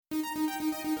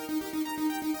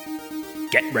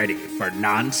Get ready for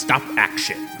non-stop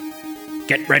action.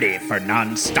 Get ready for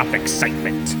non-stop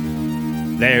excitement.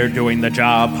 They're doing the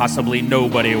job possibly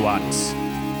nobody wants.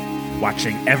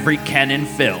 Watching every canon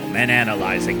film and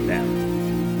analyzing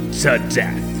them. To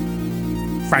death.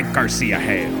 Frank Garcia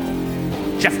Hale.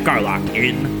 Geoff Garlock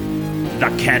in The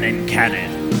Canon.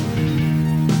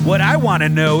 What I want to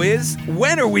know is,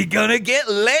 when are we gonna get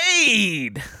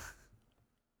laid?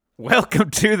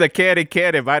 Welcome to The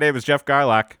Canon. My name is Geoff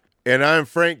Garlock. And I'm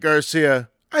Frank Garcia.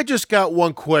 I just got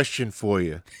one question for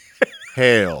you.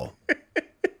 Hale.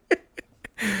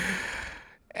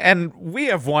 And we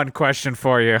have one question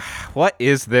for you. What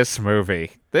is this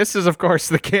movie? This is, of course,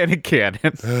 The Canon.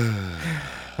 It's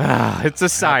a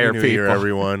sire, Happy New people. Year,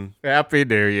 everyone. Happy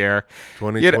New Year.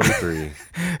 2023. We're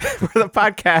the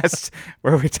podcast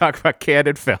where we talk about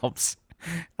canon films,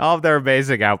 all of their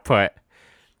amazing output.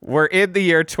 We're in the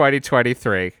year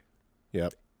 2023.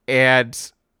 Yep.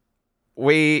 And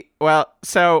we've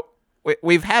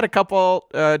had a couple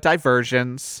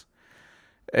diversions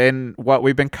in what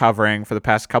we've been covering for the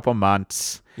past couple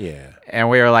months. Yeah. And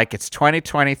we were like, it's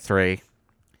 2023.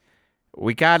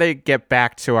 We got to get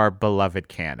back to our beloved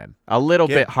canon a little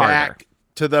bit harder. Back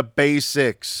to the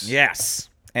basics. Yes.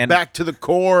 And back to the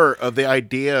core of the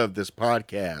idea of this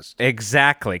podcast.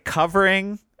 Exactly.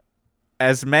 Covering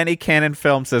as many canon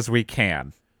films as we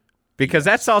can. Because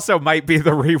that's also might be the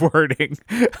rewording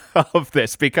of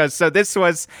this. Because this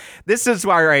is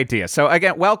our idea. So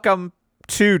again, welcome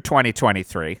to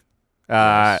 2023.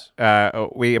 Yes. We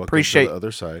Welcome appreciate to the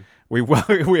other side.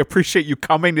 We appreciate you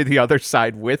coming to the other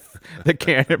side with the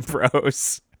Canon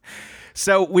Bros.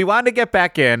 So we wanted to get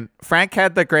back in. Frank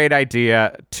had the great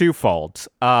idea, twofold.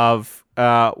 Of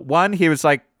one, he was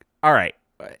like, all right,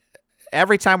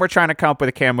 every time we're trying to come up with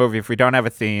a Canon movie, if we don't have a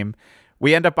theme,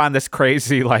 we end up on this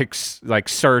crazy like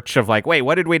search of like, wait,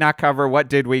 what did we not cover? What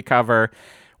did we cover?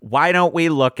 Why don't we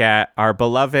look at our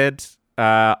beloved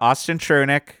Austin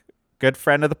Trunick, good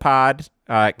friend of the pod,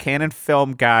 Canon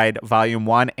Film Guide, Volume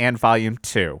 1 and Volume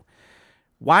 2.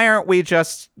 Why aren't we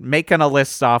just making a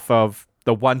list off of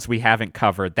the ones we haven't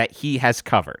covered that he has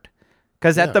covered?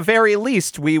 Because at the very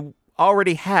least, we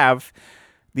already have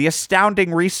the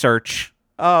astounding research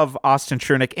of Austin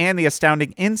Trunick and the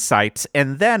astounding insights.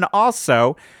 And then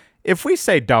also, if we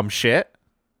say dumb shit,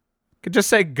 could just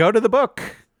say, go to the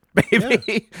book.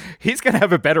 Maybe he's going to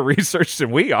have a better research than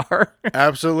we are.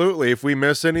 Absolutely. If we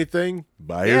miss anything,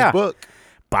 buy his book.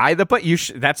 Buy the book.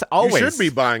 That's always. You should be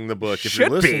buying the book if you're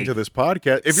listening to this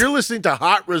podcast. If you're listening to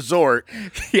Hot Resort,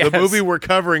 Yes. the movie we're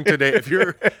covering today, if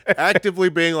you're actively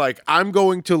being like, I'm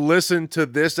going to listen to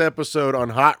this episode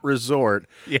on Hot Resort,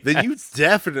 then you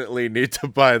definitely need to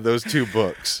buy those two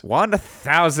books.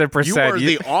 1,000%. You are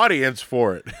the audience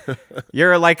for it.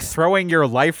 You're like throwing your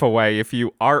life away if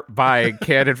you aren't buying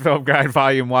Canon Film Guide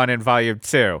Volume 1 and Volume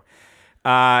 2.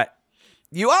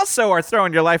 You also are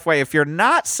throwing your life away if you're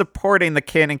not supporting the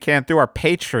Canon through our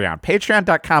Patreon,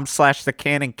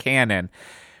 patreon.com/thecanoncanon,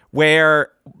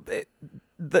 where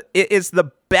it is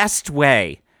the best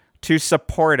way to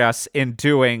support us in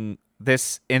doing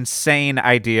this insane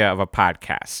idea of a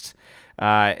podcast.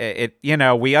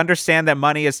 We understand that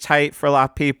money is tight for a lot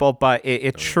of people, but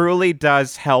it truly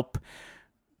does help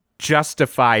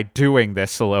justify doing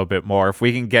this a little bit more if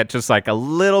we can get just like a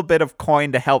little bit of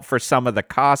coin to help for some of the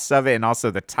costs of it and also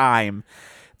the time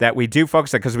that we do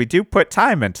focus on, because we do put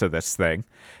time into this thing,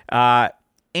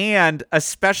 and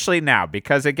especially now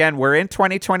because again we're in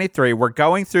 2023, we're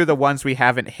going through the ones we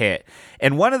haven't hit,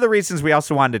 and one of the reasons we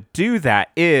also wanted to do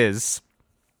that is,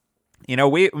 me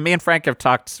and Frank have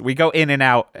talked, we go in and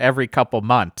out every couple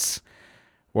months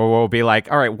where we'll be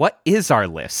like, all right, what is our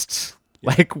list?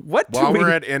 Like, what do While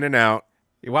we're at In-N-Out.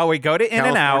 While we go to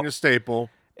In-N-Out. California staple.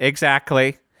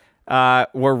 Exactly.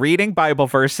 We're reading Bible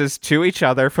verses to each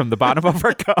other from the bottom of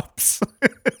our cups.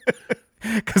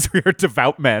 Because we are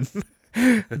devout men.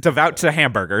 Devout to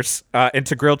hamburgers. And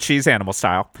to grilled cheese animal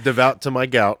style. Devout to my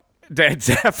gout.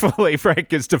 Definitely,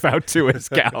 Frank is devout to his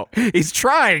gout. He's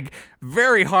trying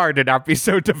very hard to not be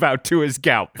so devout to his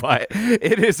gout, but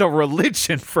it is a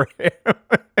religion for him.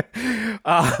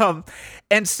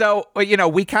 And so,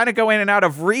 we kind of go in and out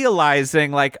of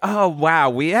realizing like, oh, wow,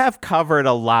 we have covered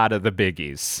a lot of the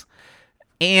biggies.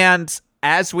 And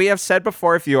as we have said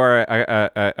before, if you are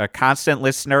a constant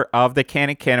listener of the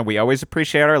Canon, we always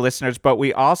appreciate our listeners, but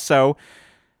we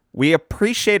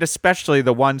appreciate especially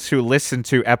the ones who listen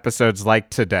to episodes like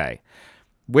today,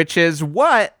 which is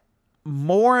what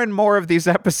more and more of these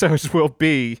episodes will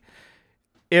be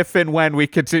if and when we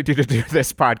continue to do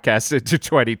this podcast into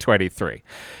 2023.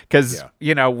 Because,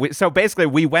 so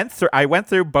basically I went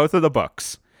through both of the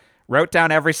books, wrote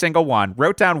down every single one,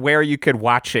 wrote down where you could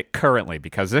watch it currently,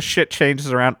 because this shit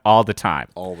changes around all the time.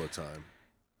 All the time.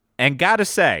 And gotta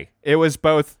say, it was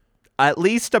both at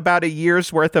least about a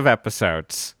year's worth of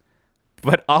episodes,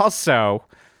 but also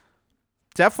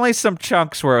definitely some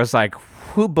chunks where it was like,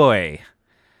 whoo boy.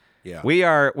 Yeah. We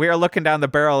are looking down the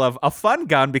barrel of a fun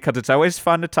gun, because it's always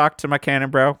fun to talk to my canon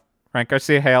bro, Frank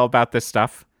Garcia Hale, about this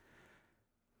stuff.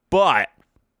 But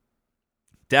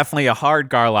definitely a hard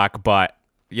Garlock, but,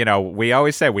 you know, we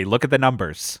always say we look at the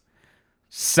numbers.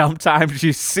 Sometimes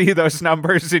you see those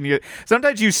numbers and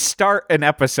sometimes you start an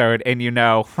episode and you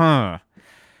know,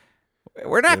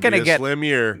 we're not going to get slim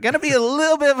year. Going to be a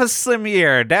little bit of a slim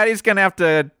year. Daddy's going to have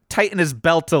to tighten his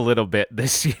belt a little bit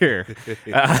this year.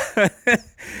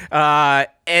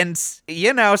 And,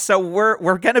 you know, so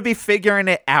we're going to be figuring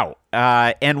it out.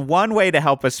 And one way to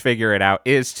help us figure it out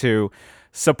is to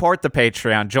support the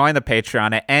Patreon, join the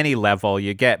Patreon at any level.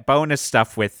 You get bonus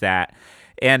stuff with that.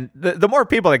 And the more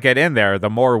people that get in there, the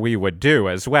more we would do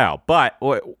as well. But,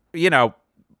 you know,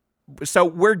 so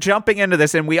we're jumping into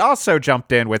this, and we also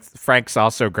jumped in with Frank's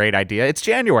also great idea. It's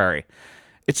January.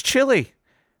 It's chilly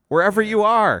wherever you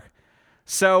are.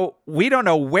 So we don't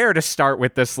know where to start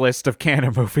with this list of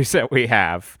canon movies that we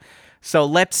have. So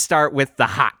let's start with the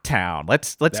hot town.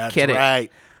 Let's get right.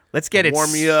 it. Let's get it.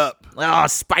 Warm you up. Oh,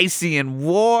 spicy and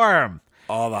warm.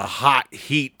 All the hot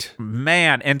heat.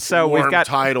 Man, and so warm we've got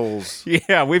titles.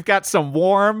 Yeah, we've got some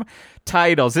warm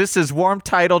titles. This is Warm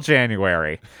Title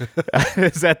January.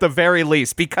 Is at the very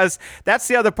least, because that's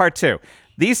the other part too.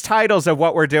 These titles of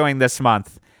what we're doing this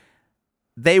month,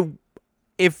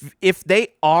 if they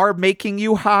are making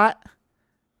you hot,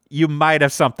 you might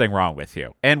have something wrong with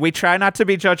you. And we try not to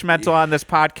be judgmental on this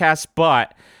podcast,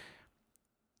 but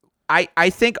I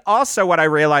think also what I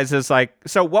realize is, like,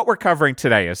 so what we're covering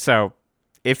today is, so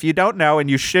if you don't know, and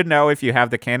you should know if you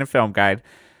have the Canon Film Guide,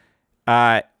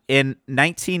 in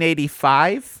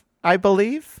 1985, I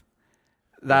believe,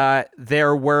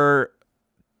 there were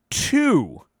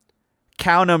two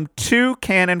Canon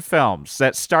films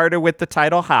that started with the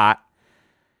title Hot,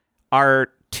 are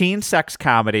teen sex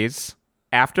comedies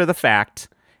after the fact,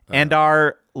 and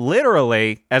are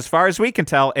literally, as far as we can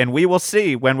tell, and we will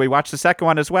see when we watch the second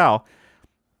one as well,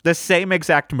 the same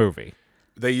exact movie.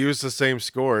 They use the same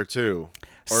score, too.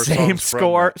 Or same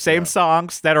score, same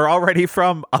songs that are already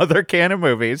from other canon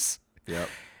movies. Yep.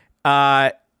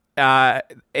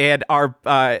 And are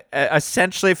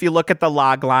essentially, if you look at the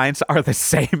log lines, are the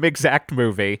same exact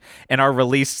movie and are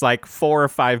released like 4 or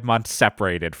 5 months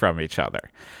separated from each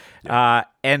other.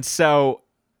 And so...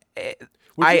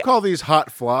 Would you call these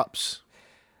hot flops?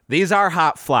 These are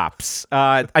hot flops.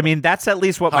 I mean, that's at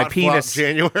least what hot my penis... Flop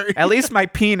January? At least my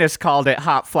penis called it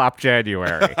Hot Flop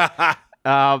January.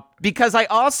 Because I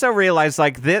also realized,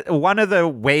 like, one of the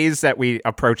ways that we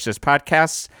approach this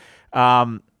podcast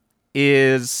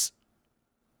is,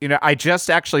 you know, I just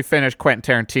actually finished Quentin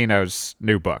Tarantino's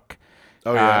new book.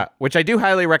 Oh, yeah. Which I do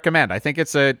highly recommend. I think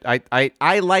it's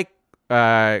I like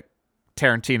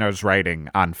Tarantino's writing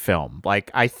on film.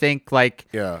 Like, I think, like,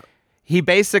 yeah. he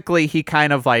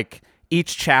kind of, like,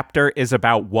 each chapter is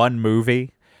about one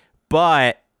movie,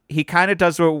 but he kind of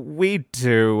does what we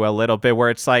do a little bit, where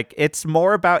it's like, it's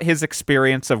more about his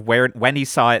experience of when he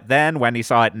saw it then, when he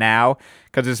saw it now,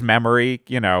 because his memory,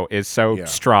 you know, is so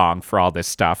strong for all this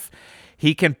stuff.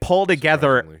 He can pull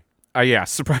together,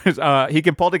 he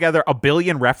can pull together a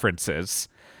billion references,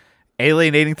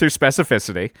 alienating through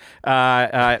specificity,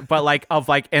 but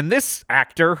like, and this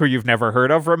actor who you've never heard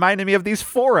of reminded me of these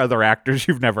 4 other actors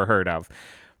you've never heard of.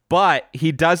 But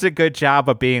he does a good job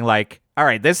of being like, all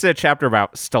right, this is a chapter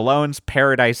about Stallone's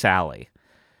Paradise Alley.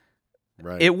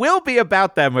 Right. It will be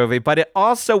about that movie, but it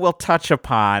also will touch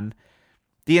upon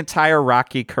the entire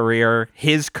Rocky career,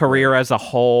 his career as a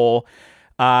whole.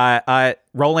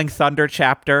 Rolling Thunder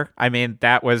chapter, I mean,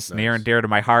 that was near and dear to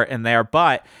my heart in there.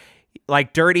 But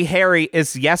like, Dirty Harry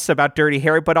is, yes, about Dirty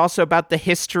Harry, but also about the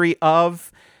history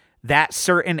of that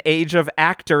certain age of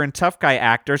actor and tough guy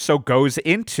actor. So goes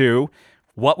into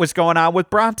what was going on with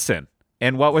Bronson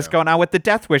and what was going on with the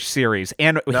Death Wish series,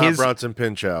 and not Bronson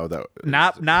Pinchot, though.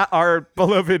 Not our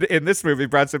beloved in this movie,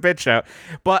 Bronson Pinchot,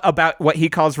 but about what he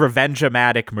calls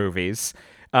revenge-o-matic movies.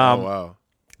 Wow.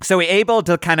 So he's able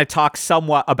to kind of talk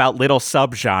somewhat about little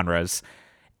subgenres,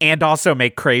 and also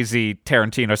make crazy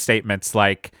Tarantino statements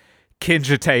like,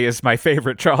 Kinjite is my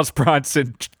favorite Charles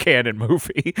Bronson canon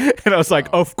movie. And I was like,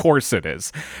 of course it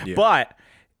is. Yeah. But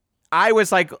I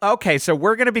was like, okay, so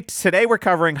today we're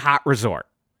covering Hot Resort.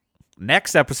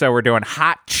 Next episode, we're doing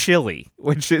Hot Chili,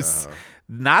 which is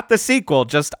Not the sequel,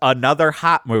 just another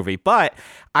hot movie. But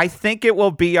I think it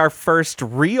will be our first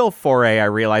real foray, I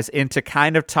realize, into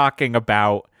kind of talking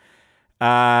about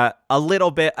a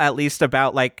little bit, at least,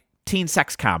 about like teen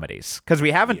sex comedies. Because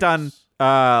we haven't done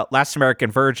Last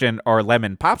American Virgin or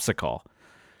Lemon Popsicle.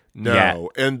 No. yet,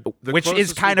 And which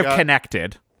is kind of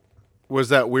connected. Was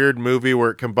that weird movie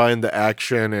where it combined the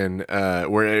action and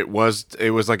where it was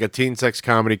like a teen sex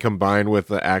comedy combined with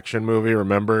the action movie,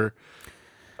 remember?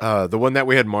 The one that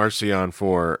we had Marcy on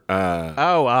for.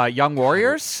 Young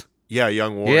Warriors? Yeah,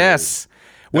 Young Warriors. Yes.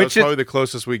 Which was probably the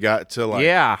closest we got to like.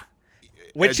 Yeah.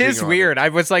 Which is weird. I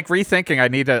was like rethinking. I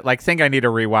need to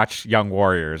rewatch Young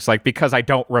Warriors, like because I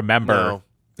don't remember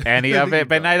any of it.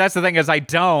 But that's the thing is I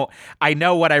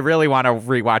know what I really want to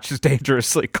rewatch is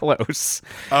Dangerously Close.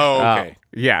 Oh, okay.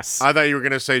 Yes. I thought you were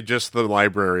gonna say just the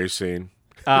library scene.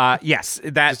 Yes.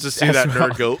 That just to see that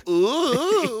nerd go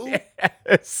ooh.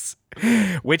 Yes.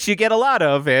 Which you get a lot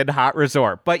of in Hot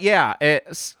Resort. But yeah,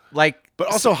 it's like. But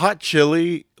also Hot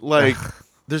Chili, like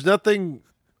there's nothing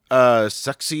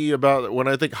sexy about it. When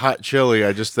I think hot chili,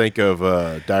 I just think of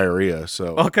diarrhea.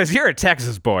 So, well, because you're a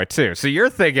Texas boy too, so you're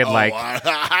thinking like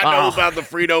I know about the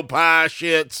Frito pie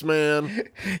shits, man.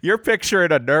 You're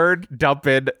picturing a nerd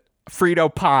dumping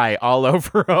Frito pie all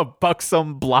over a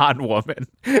buxom blonde woman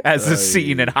as a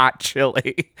scene in Hot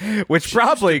Chili, which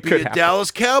probably could be a happen.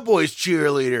 Dallas Cowboys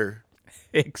cheerleader.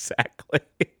 Exactly.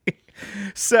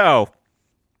 So.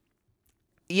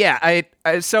 Yeah,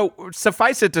 so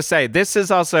suffice it to say, this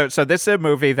is a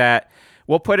movie that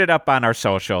we'll put it up on our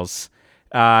socials.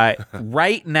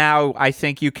 Right now, I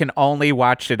think you can only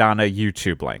watch it on a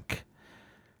YouTube link.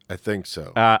 I think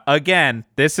so. Again,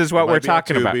 this is what we're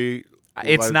talking about.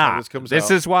 It's not.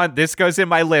 This goes in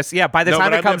my list. Yeah, by the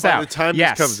time it comes out. By the time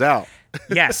this comes out.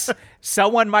 Yes.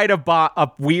 Someone might have bought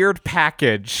a weird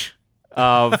package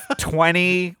of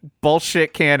 20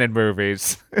 bullshit canon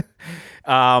movies.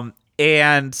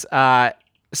 And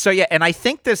I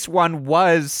think this one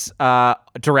was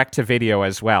direct to video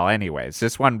as well. Anyways,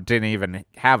 this one didn't even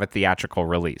have a theatrical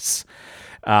release.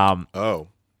 And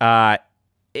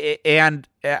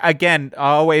again,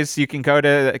 always you can go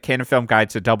to Canon Film Guide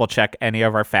to double check any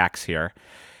of our facts here.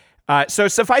 So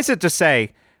suffice it to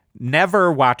say,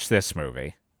 never watch this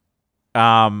movie.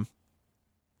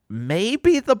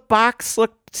 Maybe the box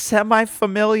looked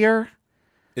semi-familiar.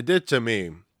 It did to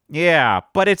me. Yeah,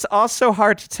 but it's also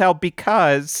hard to tell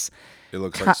because it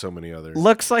looks like so many others.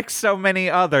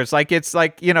 Like it's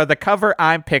like, the cover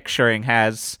I'm picturing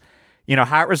has,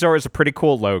 Hot Resort is a pretty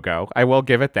cool logo. I will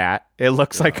give it that. It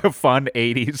looks like a fun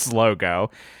 80s logo.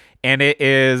 And it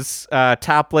is a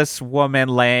topless woman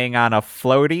laying on a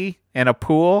floaty in a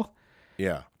pool.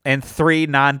 Yeah. And 3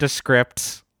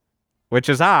 nondescript, which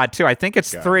is odd too. I think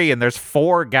it's 3 and there's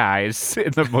 4 guys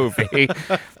in the movie.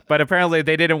 But apparently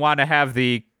they didn't want to have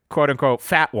the quote-unquote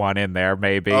fat one in there,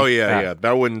 maybe. Oh, yeah.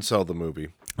 That wouldn't sell the movie.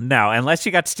 No, unless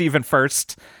you got Stephen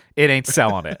First, it ain't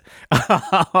selling it.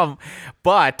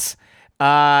 But,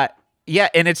 and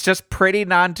it's just pretty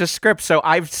nondescript, so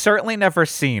I've certainly never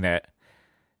seen it.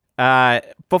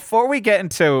 Before we get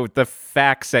into the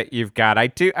facts that you've got, I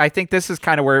think this is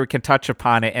kind of where we can touch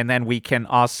upon it, and then we can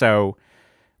also...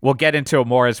 We'll get into it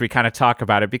more as we kind of talk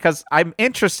about it, because I'm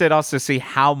interested also to see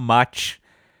how much...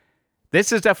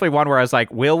 This is definitely one where I was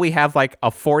like, will we have like a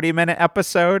 40-minute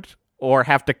episode or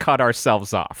have to cut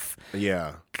ourselves off?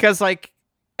 Yeah. Because like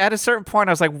at a certain point,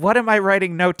 I was like, what am I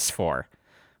writing notes for?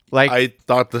 Like I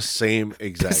thought the same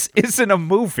exact. This isn't a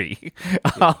movie.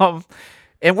 Yeah.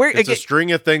 And it's a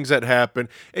string of things that happen.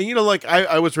 And like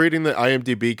I was reading the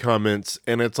IMDb comments,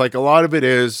 and it's like a lot of it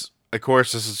is, of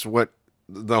course, this is what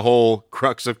the whole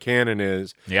crux of canon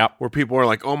is. Yep. Where people are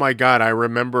like, oh my God, I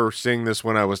remember seeing this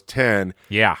when I was 10.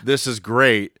 Yeah. This is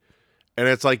great. And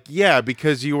it's like, yeah,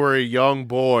 because you were a young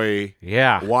boy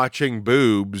watching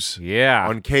boobs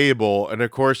on cable. And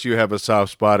of course you have a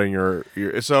soft spot in your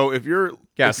so if you're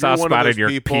soft spot in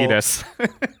your penis.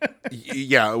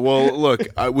 Yeah. Well, look,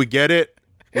 we get it.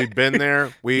 We've been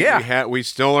there. We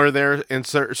still are there in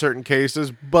certain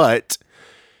cases, but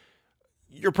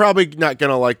you're probably not going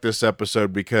to like this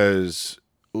episode because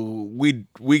we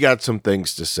got some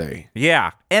things to say.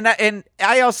 Yeah. And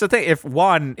I also think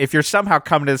if you're somehow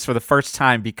coming to this for the first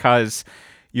time because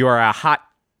you are a Hot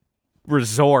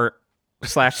Resort /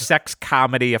 sex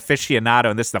comedy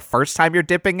aficionado and this is the first time you're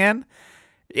dipping in,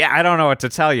 I don't know what to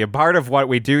tell you. Part of what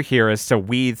we do here is to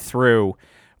weed through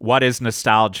what is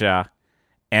nostalgia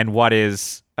and what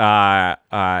is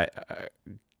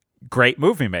great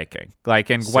movie making, like,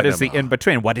 and cinema. What is the in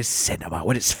between? What is cinema?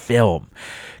 What is film?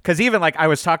 Because even like I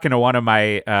was talking to one of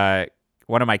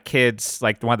my kids,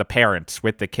 like one of the parents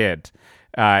with the kid,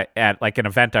 at like an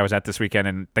event I was at this weekend,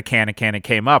 and the Canon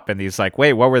came up, and he's like,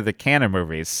 "Wait, what were the Canon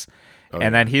movies?"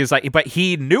 And then he's like, but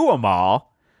he knew them all.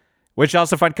 Which is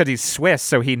also fun because he's Swiss,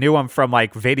 so he knew him from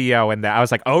like video, and I was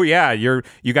like, "Oh yeah, you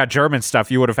got German stuff.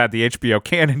 You would have had the HBO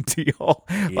Canon deal."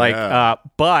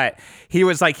 But he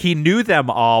was like, he knew them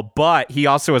all, but he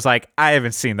also was like, "I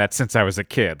haven't seen that since I was a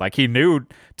kid." Like he knew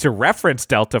to reference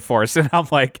Delta Force, and I'm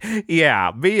like,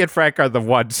 "Yeah, me and Frank are the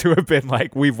ones who have been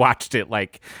like, we've watched it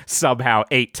like somehow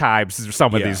 8 times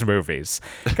some of these movies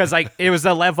because like it was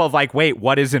the level of like, wait,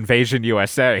 what is Invasion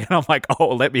USA?" And I'm like,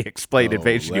 "Oh, let me explain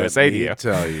Invasion USA to you."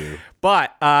 Tell you.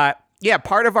 But,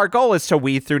 part of our goal is to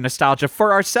weed through nostalgia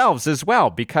for ourselves as well,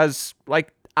 because,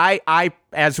 like, I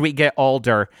as we get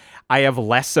older, I have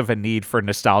less of a need for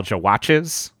nostalgia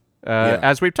watches,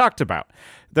 as we've talked about.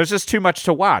 There's just too much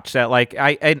to watch that, like,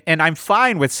 and I'm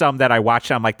fine with some that I watch,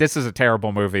 and I'm like, this is a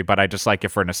terrible movie, but I just like it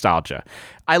for nostalgia.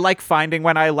 I like finding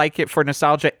when I like it for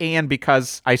nostalgia and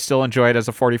because I still enjoy it as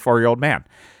a 44-year-old man.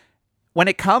 When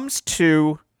it comes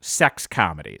to sex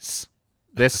comedies,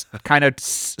 this kind of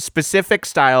specific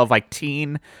style of like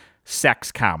teen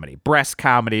sex comedy, breast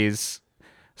comedies,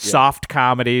 soft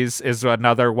comedies is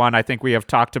another one I think we have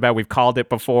talked about. We've called it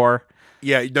before.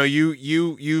 Yeah, no,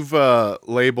 you've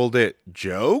labeled it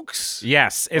jokes.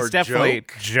 Yes, it's definitely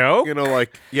joke. You know,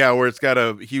 like where it's got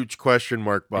a huge question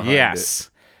mark behind it.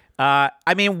 Yes. I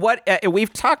mean, what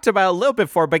we've talked about a little bit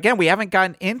before, but again, we haven't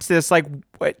gotten into this. Like,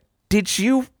 what did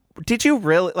you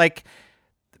really like?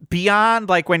 Beyond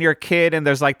like when you're a kid and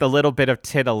there's like the little bit of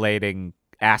titillating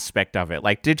aspect of it.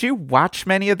 Like, did you watch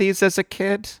many of these as a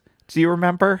kid? Do you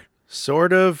remember?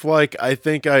 Sort of. Like, I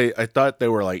think I thought they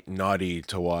were like naughty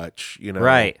to watch, you know?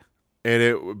 Right. And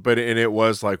it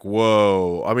was like,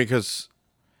 whoa. I mean, because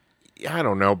I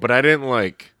don't know, but I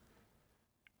didn't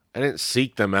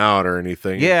seek them out or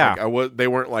anything. Yeah. Like, they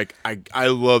weren't like, I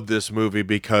love this movie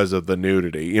because of the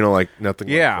nudity, you know, like nothing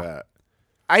like that.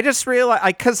 I just realized,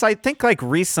 because I think like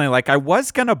recently, like I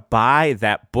was going to buy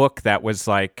that book that was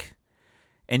like,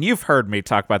 and you've heard me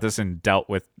talk about this and dealt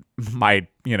with my,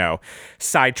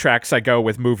 sidetracks I go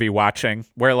with movie watching,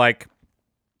 where like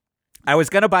I was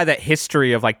going to buy that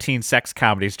history of like teen sex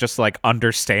comedies just to like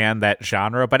understand that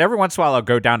genre. But every once in a while I'll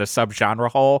go down a subgenre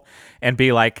hole and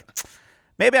be like,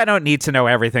 maybe I don't need to know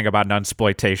everything about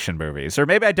nunsploitation movies, or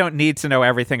maybe I don't need to know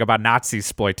everything about Nazi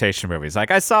exploitation movies.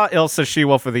 Like I saw Ilsa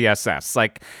She-Wolf of the SS.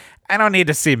 Like I don't need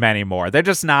to see many more. They're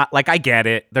just not like, I get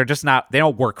it. They're just not, they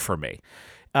don't work for me.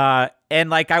 And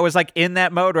like I was like in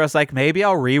that mode where I was like, maybe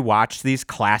I'll rewatch these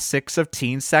classics of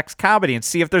teen sex comedy and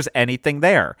see if there's anything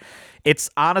there. It's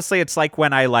honestly, it's like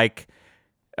when I like,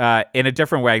 in a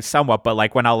different way somewhat, but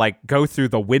like when I'll like go through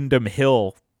the Wyndham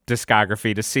Hill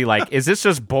discography to see like, is this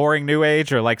just boring new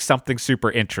age or like something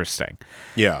super interesting?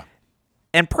 Yeah.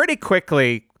 And pretty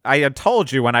quickly, I had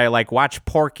told you when I like watch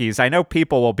Porky's, I know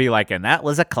people will be like, and that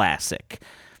was a classic.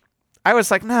 I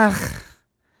was like, nah,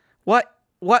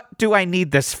 what do I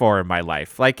need this for in my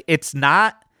life? Like, there's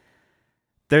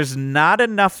not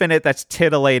enough in it that's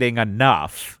titillating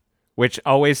enough, which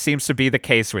always seems to be the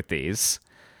case with these.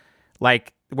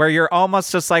 Like, where you're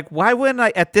almost just like, why wouldn't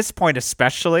I, at this point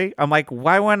especially, I'm like,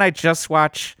 why wouldn't I just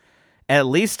watch at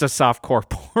least a softcore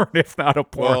porn, if not a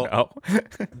porno? Well,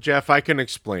 Geoff, I can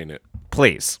explain it.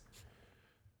 Please.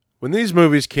 When these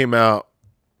movies came out,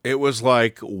 it was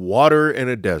like water in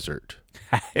a desert.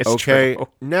 It's okay? True.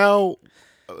 Now,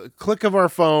 a click of our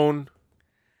phone.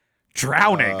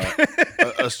 Drowning.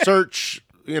 A search,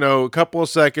 a couple of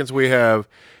seconds, we have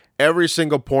every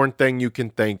single porn thing you can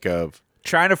think of.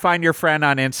 Trying to find your friend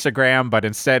on Instagram, but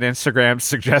instead Instagram's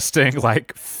suggesting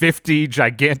like 50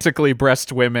 gigantically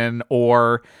breast women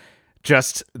or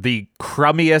just the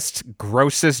crummiest,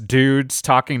 grossest dudes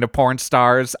talking to porn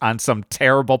stars on some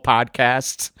terrible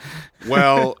podcast.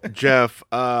 Well, Geoff,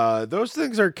 those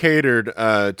things are catered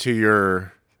to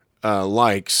your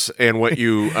likes and what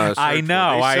you search I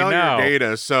know, for. They sell I know. your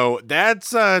data, so that's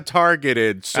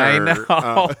targeted, sir. I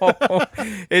know.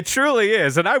 It truly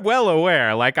is, and I'm well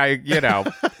aware. Like but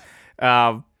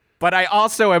I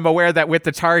also am aware that with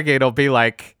the target, it'll be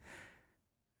like,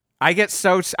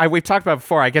 we've talked about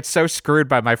before, I get so screwed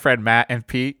by my friend Matt and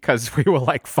Pete because we will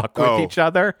like fuck with each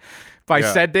other by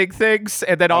sending things,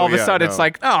 and then all of a sudden it's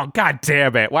like, oh god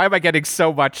damn it, why am I getting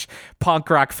so much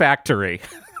Punk Rock Factory?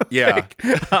 Yeah.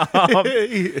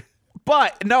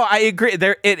 But no, I agree.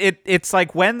 It's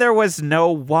like when there was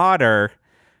no water,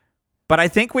 but I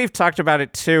think we've talked about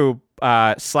it too,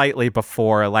 slightly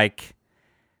before, like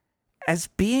as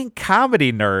being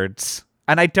comedy nerds,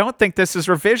 and I don't think this is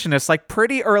revisionist, like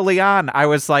pretty early on, I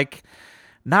was like,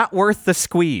 not worth the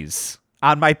squeeze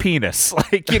on my penis.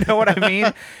 Like, you know what I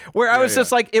mean? Where I was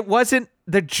just like, it wasn't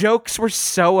the jokes were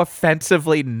so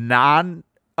offensively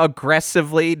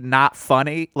aggressively not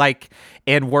funny, like,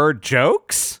 and were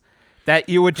jokes that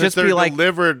you would just be like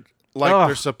delivered like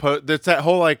they're supposed. It's that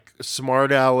whole like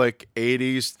smart aleck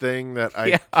 80s thing that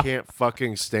I can't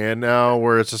fucking stand now,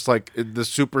 where it's just like the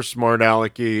super smart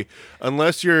alecky,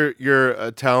 unless you're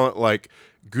a talent like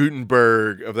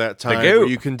Gutenberg of that time, where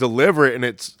you can deliver it and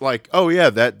it's like, oh yeah,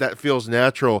 that feels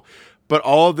natural. But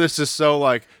all of this is so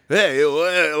like, hey,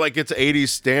 like it's 80s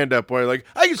stand-up where like,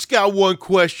 I just got one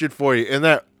question for you. And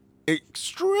that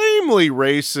extremely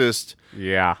racist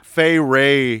Fay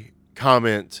Ray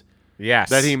comment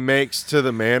that he makes to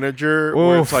the manager,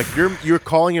 where it's like, you're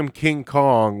calling him King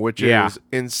Kong, which is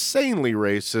insanely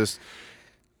racist.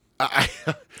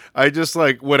 I just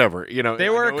like, whatever, you know.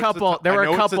 There were a couple.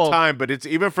 It's the time, but it's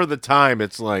even for the time.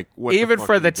 It's like, what even the fuck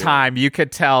for the doing? time, you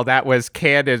could tell that was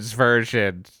Cannon's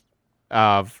version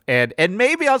of, and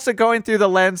maybe also going through the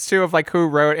lens too of like who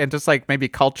wrote, and just like maybe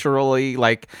culturally,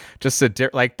 like just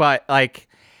but like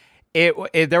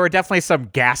it there were definitely some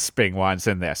gasping ones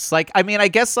in this. Like, I mean, I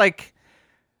guess like,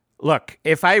 look,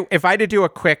 if I had to do a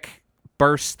quick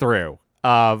burst through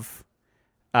of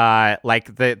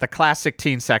like the classic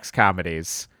teen sex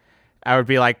comedies, I would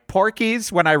be like,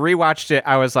 Porky's. When I rewatched it,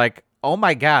 I was like, oh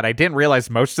my God, I didn't realize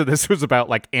most of this was about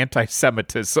like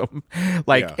anti-Semitism,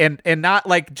 like, and not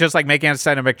like just like making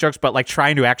anti-Semitic jokes, but like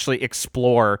trying to actually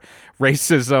explore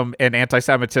racism and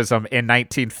anti-Semitism in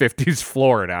 1950s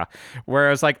Florida, where I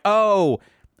was like, oh,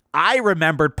 I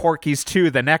remembered Porky's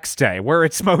 2 the next day, where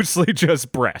it's mostly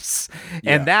just breasts.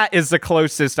 And that is the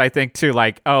closest, I think, to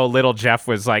like, oh, little Geoff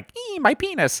was like, my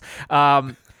penis.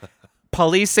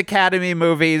 Police Academy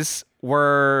movies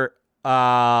were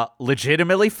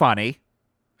legitimately funny,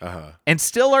 and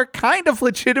still are kind of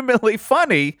legitimately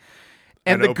funny,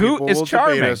 and the Goot is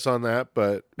charming. Us on that,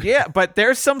 but but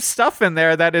there's some stuff in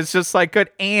there that is just like good.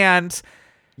 And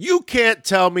you can't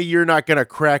tell me you're not gonna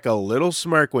crack a little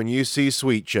smirk when you see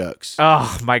Sweet Chucks.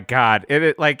 Oh my God,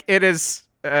 the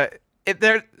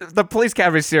Police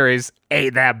Academy series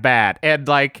ain't that bad, and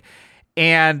like.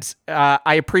 And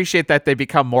I appreciate that they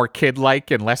become more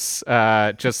kid-like and less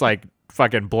just like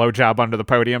fucking blowjob under the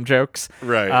podium jokes.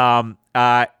 Right.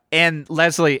 And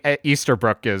Leslie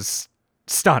Easterbrook is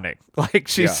stunning. Like,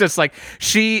 she's just like,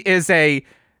 she is a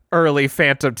early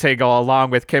Phantom Tingle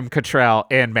along with Kim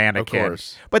Cattrall in Mannequin. Of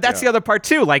course. But that's the other part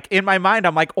too. Like, in my mind,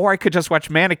 I'm like, or I could just watch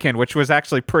Mannequin, which was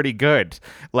actually pretty good.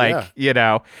 Like, you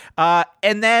know.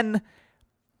 And then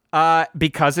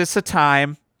because it's a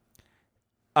time,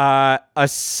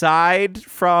 aside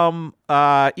from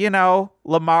Lamar's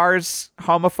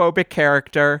homophobic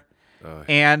character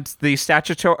and the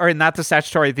statutory, or not the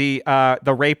statutory,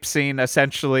 the rape scene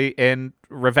essentially in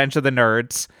Revenge of the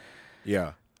Nerds.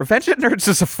 Yeah. Revenge of the Nerds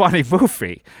is a funny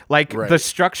movie. Like the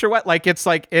structure, it's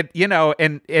like it,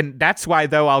 and that's why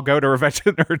though I'll go to Revenge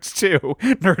of the Nerds too,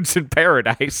 Nerds in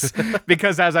Paradise,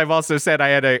 because as I've also said, I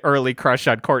had an early crush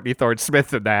on Courtney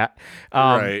Thorne-Smith in that.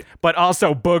 But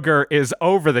also Booger is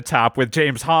over the top with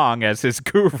James Hong as his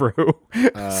guru,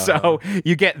 so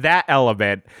you get that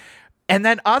element. And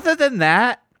then other than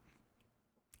that,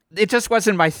 it just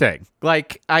wasn't my thing.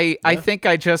 Like, I think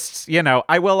I just,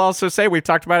 I will also say, we've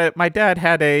talked about it, my dad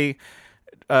had a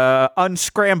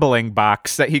unscrambling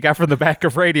box that he got from the back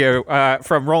of radio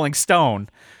from Rolling Stone.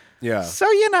 Yeah. So,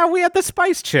 we had the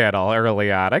Spice Channel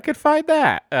early on. I could find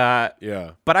that.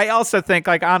 But I also think,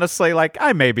 like, honestly, like,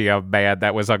 I may be a man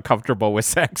that was uncomfortable with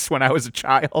sex when I was a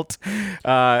child.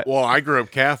 Well, I grew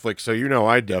up Catholic, so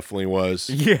I definitely was.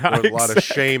 Yeah, a lot of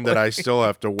shame that I still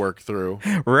have to work through.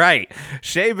 Right.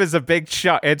 Shame is a big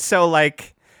chunk. And so,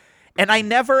 like, and I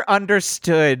never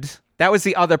understood, that was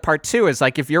the other part, too, is,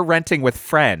 like, if you're renting with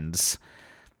friends,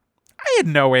 I had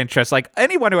no interest. Like,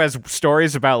 anyone who has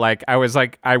stories about, like, I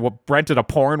rented a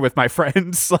porn with my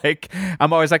friends, like,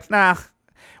 I'm always like, nah.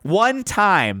 One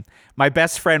time, my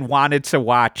best friend wanted to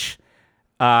watch,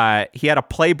 he had a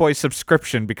Playboy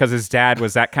subscription because his dad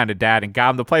was that kind of dad, and got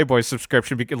him the Playboy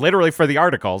subscription literally for the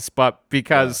articles, but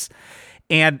because,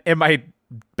 and my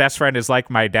best friend is like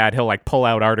my dad, he'll like pull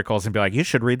out articles and be like, you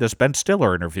should read this Ben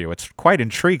Stiller interview, it's quite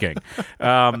intriguing.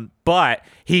 But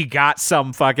he got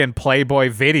some fucking Playboy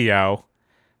video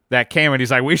that came and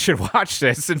he's like, we should watch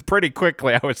this, and pretty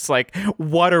quickly I was like,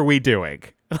 what are we doing?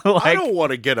 Like, I don't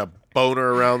want to get a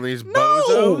boner around these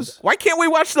bozos. Why can't we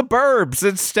watch The Burbs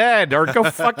instead, or go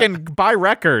fucking buy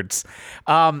records?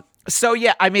 So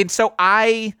yeah, I mean, so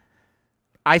I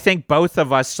think both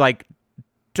of us like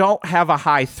don't have a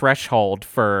high threshold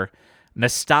for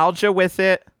nostalgia with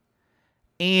it,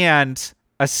 and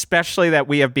especially that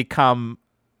we have become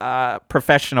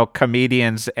professional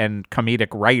comedians and comedic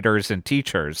writers and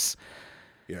teachers.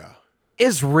 Yeah.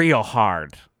 is real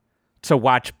hard to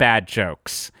watch bad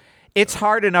jokes. It's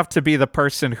hard enough to be the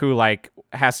person who like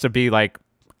has to be like,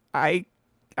 I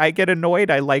get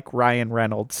annoyed. I like Ryan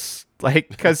Reynolds, like,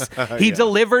 because he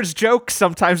delivers jokes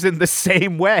sometimes in the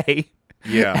same way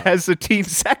as a teen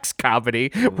sex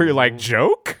comedy where you're like,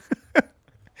 joke?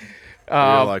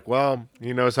 You're like, well,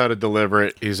 he knows how to deliver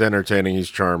it. He's entertaining. He's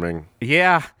charming.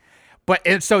 Yeah.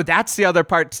 And so that's the other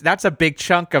part. That's a big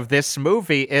chunk of this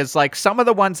movie is like some of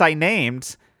the ones I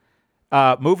named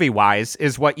movie-wise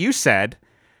is what you said.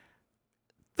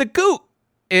 The Goot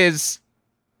is,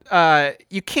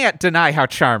 you can't deny how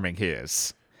charming he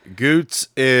is. Goots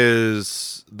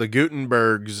is the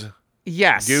Gutenbergs.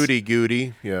 Yes.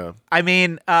 Goody. Yeah. I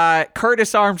mean,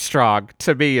 Curtis Armstrong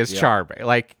to me is charming.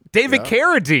 Like David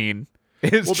Carradine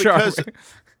is charming.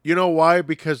 You know why?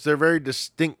 Because they're very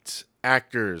distinct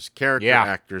actors, character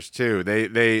actors too.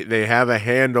 They have a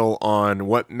handle on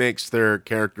what makes their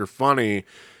character funny,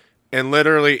 and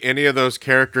literally any of those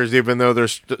characters, even though they're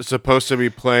supposed to be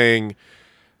playing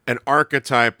an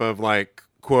archetype of like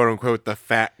quote unquote the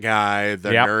fat guy, the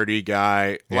nerdy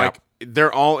guy, like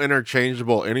they're all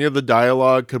interchangeable. Any of the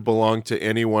dialogue could belong to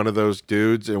any one of those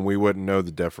dudes, and we wouldn't know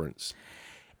the difference.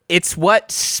 It's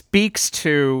what speaks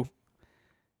to.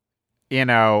 You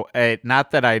know,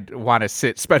 not that I want to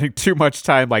spending too much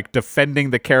time like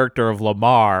defending the character of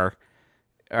Lamar,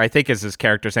 I think is his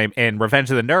character's name in Revenge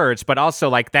of the Nerds, but also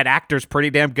like that actor's pretty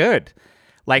damn good.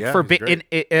 Like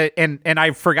and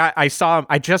I forgot I saw him.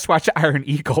 I just watched Iron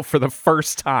Eagle for the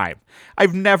first time.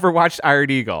 I've never watched Iron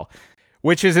Eagle,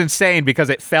 which is insane because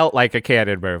it felt like a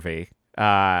canon movie.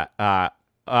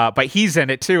 But he's in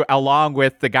it too, along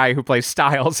with the guy who plays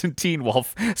Styles in Teen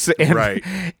Wolf.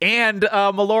 And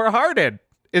Melora Hardin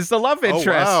is the love interest.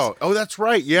 Oh, wow. Oh, that's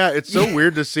right. Yeah, it's so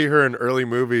weird to see her in early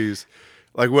movies.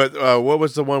 Like what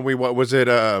was the one was it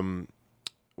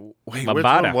which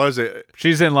one was it?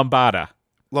 She's in Lambada.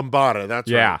 Lambada,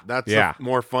 that's right. That's the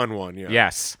more fun one,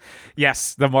 Yes,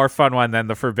 the more fun one than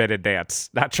the Forbidden Dance.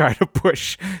 Not trying to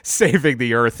push saving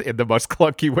the Earth in the most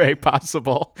clunky way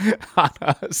possible on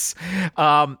us.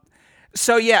 The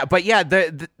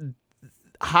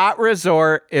Hot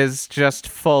Resort is just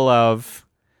full of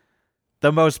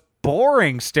the most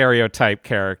boring stereotype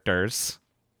characters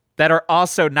that are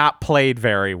also not played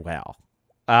very well.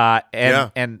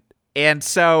 And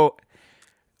so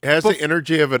it has the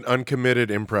energy of an uncommitted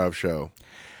improv show.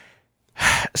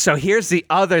 So here's the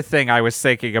other thing I was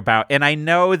thinking about, and I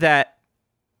know that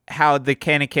how the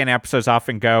Can episodes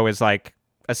often go is like,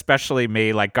 especially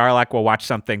me, like Garlock will watch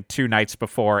something 2 nights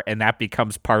before, and that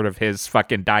becomes part of his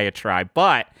fucking diatribe.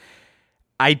 But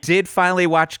I did finally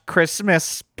watch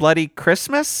Bloody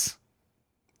Christmas?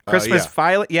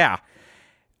 Violet? Yeah.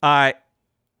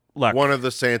 Look. One of the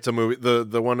Santa movie,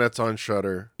 the one that's on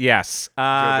Shudder. Yes. Joe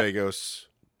Bagos.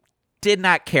 Did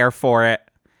not care for it.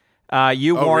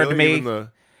 You warned me.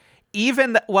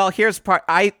 Here's part.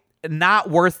 Not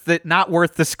worth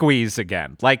the squeeze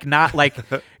again. Like not like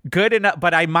good enough,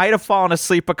 but I might have fallen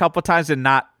asleep a couple times and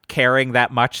not caring that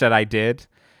much that I did.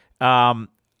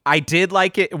 I did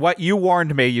like it. What you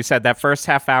warned me, you said that first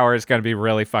half hour is going to be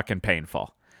really fucking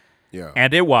painful. Yeah.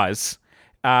 And it was.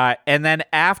 And then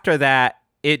after that,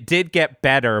 it did get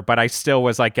better, but I still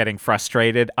was like getting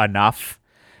frustrated enough.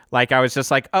 Like I was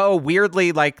just like, oh,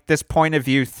 weirdly, like this point of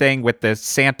view thing with the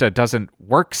Santa doesn't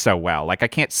work so well. Like I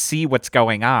can't see what's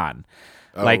going on.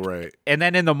 Oh, right. And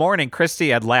then in the morning, Christy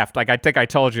had left. Like I think I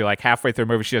told you, like halfway through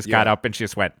the movie, she just got up and she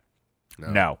just went,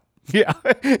 no. Yeah,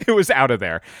 it was out of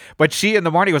there. But she in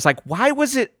the morning was like, why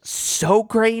was it so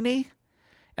grainy?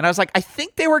 And I was like, I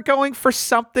think they were going for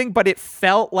something, but it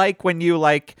felt like when you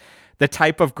like the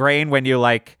type of grain when you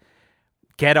like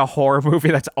get a horror movie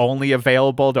that's only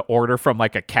available to order from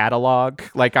like a catalog,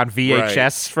 like on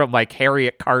VHS from like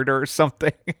Harriet Carter or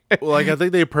something. Well, like I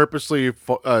think they purposely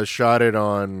shot it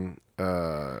on.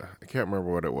 I can't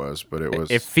remember what it was, but it was.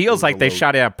 It feels like they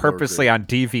shot it purposely on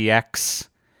DVX,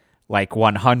 like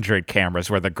 100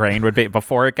 cameras where the grain would be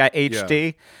before it got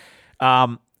HD.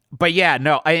 But yeah,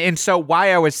 no. And so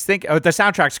why I was thinking, the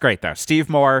soundtrack's great though. Steve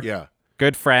Moore,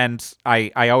 good friend.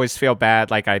 I always feel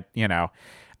bad, like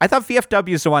I thought VFW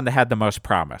is the one that had the most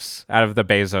promise out of the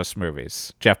Bezos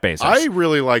movies. Jeff Bezos. I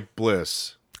really like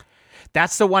Bliss.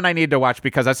 That's the one I need to watch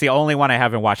because that's the only one I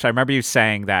haven't watched. I remember you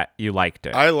saying that you liked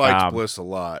it. I liked Bliss a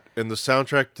lot. And the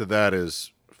soundtrack to that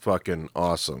is fucking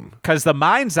awesome. Because The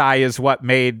Mind's Eye is what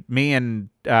made me and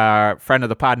friend of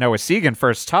the pod, Noah Segan,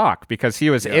 first talk because he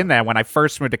was in that. When I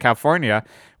first moved to California,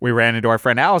 we ran into our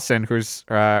friend Allison, who's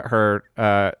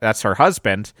that's her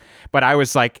husband. But I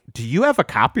was like, do you have a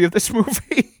copy of this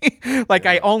movie?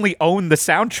 I only own the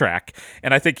soundtrack.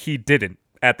 And I think he didn't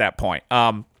at that point.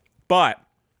 But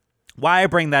why I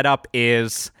bring that up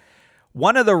is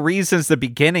one of the reasons the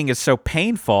beginning is so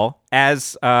painful,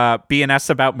 as BNS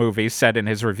About Movies said in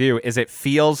his review, is it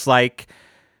feels like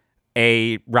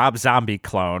a Rob Zombie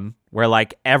clone where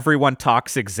like everyone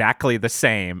talks exactly the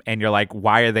same and you're like,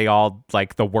 why are they all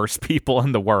like the worst people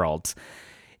in the world?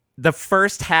 The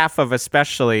first half of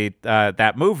especially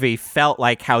that movie felt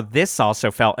like how this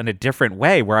also felt in a different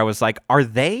way, where I was like, are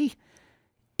they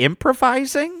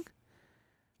improvising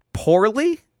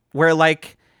poorly? Where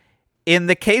like in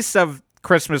the case of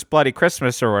Christmas Bloody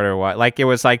Christmas or whatever, like it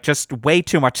was like just way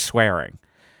too much swearing.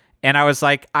 And I was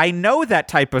like, I know that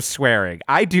type of swearing.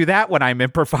 I do that when I'm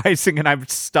improvising and I'm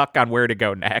stuck on where to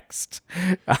go next.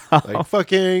 Like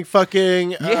fucking.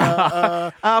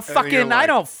 Yeah. Fucking, like, I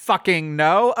don't fucking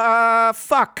know.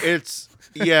 Fuck. It's,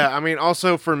 yeah, I mean,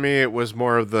 also for me, it was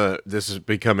more of this is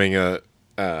becoming a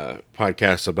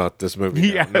podcast about this movie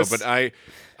now. Yes. No, but I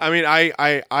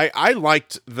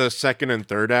liked the second and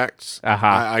third acts. Uh-huh.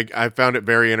 I found it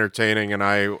very entertaining, and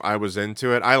I was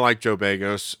into it. I like Joe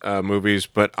Bagos movies,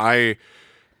 but that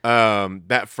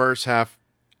first half,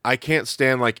 I can't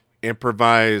stand like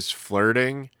improvised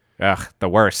flirting. Ugh, the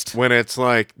worst. When it's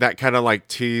like that kind of like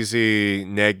teasy,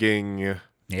 negging,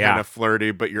 kind of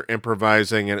flirty, but you're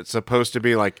improvising, and it's supposed to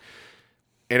be like,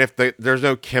 and if there's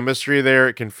no chemistry there,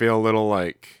 it can feel a little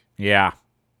like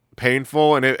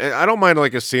painful. And I don't mind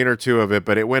like a scene or two of it,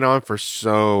 but it went on for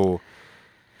so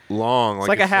long. It's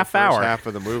like a half hour. Half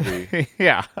of the movie.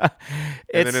 Yeah.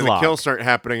 And then the kills start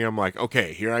happening, I'm like,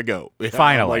 okay, here I go.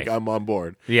 Finally. I'm on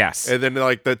board. Yes. And then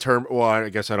like the term, well, I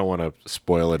guess I don't want to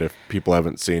spoil it if people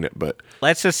haven't seen it, but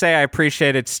let's just say I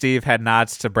appreciated Steve had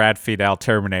nods to Brad Fiedel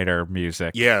Terminator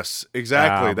music. Yes,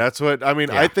 exactly. That's what, I mean,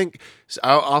 I think,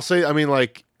 I'll say, I mean,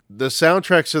 like the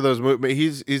soundtracks of those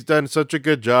movies, he's done such a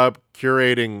good job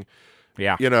curating,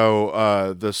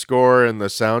 the score and the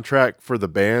soundtrack for the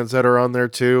bands that are on there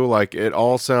too. Like it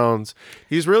all sounds,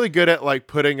 he's really good at like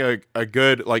putting a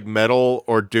good like metal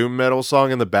or doom metal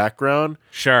song in the background.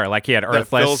 Sure, like he had Earthless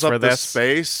that fills for up this the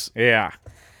space. Yeah,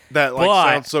 that like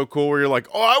sounds so cool. Where you're like,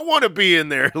 oh, I want to be in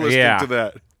there listening to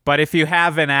that. But if you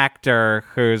have an actor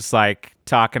who's like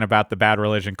talking about the Bad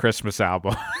Religion Christmas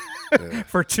album.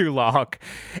 For too long.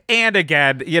 And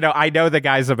again, I know the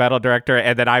guy's a metal director,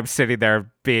 and then I'm sitting there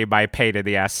being my pain in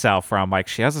the ass self where I'm like,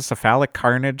 she has a cephalic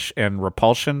carnage and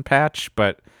repulsion patch,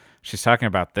 but she's talking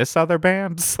about this other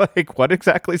band? Like, what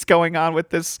exactly is going on with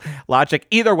this logic?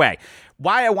 Either way,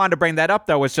 why I wanted to bring that up,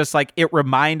 though, was just like, it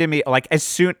reminded me, like,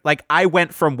 I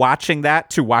went from watching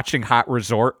that to watching Hot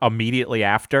Resort immediately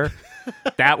after.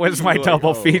 That was my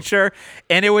double feature.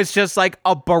 And it was just like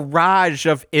a barrage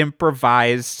of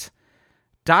improvised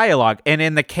dialogue. And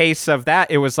in the case of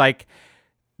that, it was like,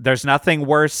 there's nothing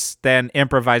worse than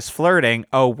improvised flirting.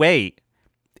 Oh, wait,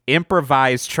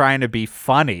 improvised trying to be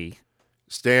funny.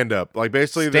 Stand up. Like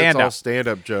basically that's all stand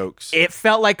up jokes. It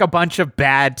felt like a bunch of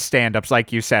bad stand ups,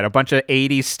 like you said, a bunch of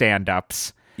 80s stand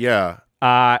ups. Yeah.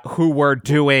 Who were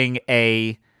doing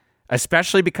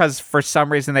especially because for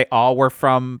some reason they all were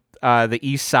from the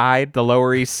East Side, the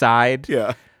Lower East Side.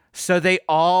 Yeah. So they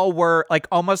all were like,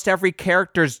 almost every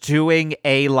character's doing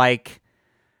a like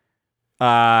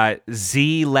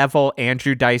Z level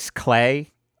Andrew Dice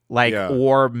Clay, like,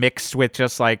 or mixed with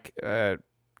just like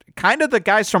kind of the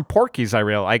guys from Porky's. I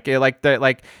really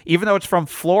like even though it's from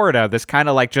Florida, this kind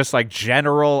of like just like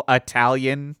general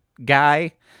Italian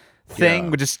guy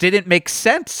thing just didn't make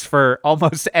sense for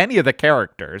almost any of the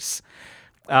characters.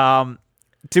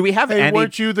 Do we have any?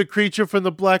 Weren't you the creature from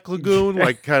the Black Lagoon?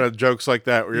 Like kind of jokes like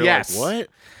that where you're like, what?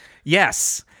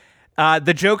 Yes.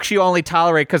 The jokes you only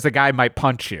tolerate because the guy might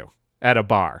punch you at a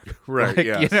bar. Right, like,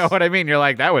 yes. You know what I mean? You're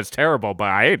like, that was terrible, but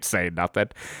I ain't saying nothing.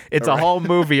 It's a whole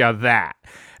movie of that.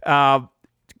 I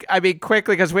mean,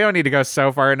 quickly, because we don't need to go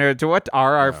so far into what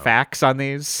are our facts on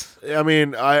these? I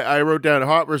mean, I wrote down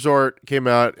Hot Resort came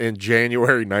out in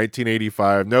January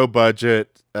 1985. No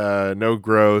budget, no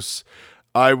gross.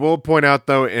 I will point out,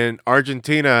 though, in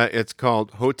Argentina, it's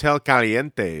called Hotel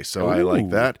Caliente, so I like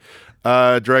that.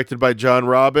 Directed by John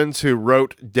Robbins, who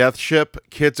wrote Death Ship,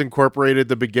 Kids Incorporated,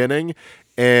 The Beginning,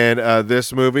 and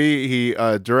this movie. He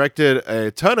directed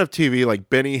a ton of TV, like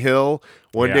Benny Hill,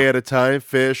 One Day at a Time,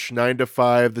 Fish, 9 to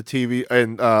 5, the TV,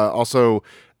 and also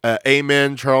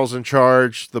Amen, Charles in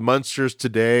Charge, The Munsters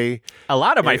Today. A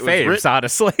lot of my faves,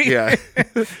 honestly. Yeah.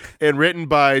 And written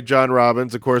by John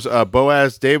Robbins, of course.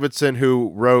 Boaz Davidson,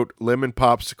 who wrote Lemon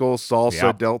Popsicle,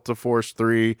 Salsa, Delta Force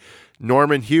 3.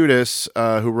 Norman Hudis,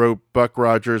 who wrote Buck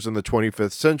Rogers in the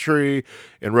 25th Century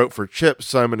and wrote for Chip,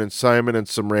 Simon and Simon, and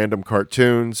some random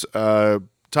cartoons.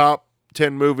 Top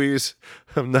 10 movies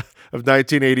of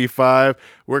 1985.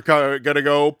 We're going to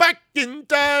go back in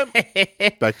time.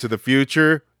 Back to the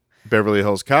Future, Beverly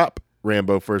Hills Cop,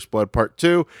 Rambo First Blood Part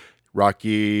 2,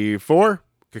 Rocky 4,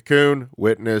 Cocoon,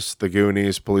 Witness, The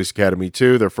Goonies, Police Academy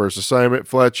 2, Their First Assignment,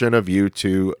 Fletch, and A View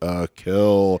to a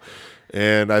Kill.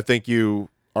 And I think you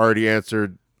already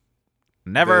answered.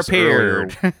 Never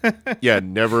appeared. Yeah,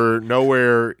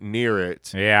 nowhere near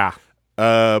it. Yeah.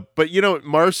 But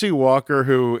Marcy Walker,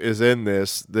 who is in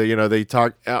this, they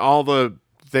talk all the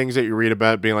things that you read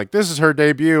about being like, this is her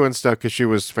debut and stuff, because she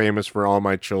was famous for All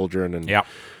My Children and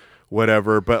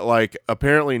whatever. But like,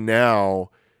 apparently now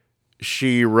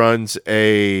she runs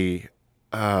a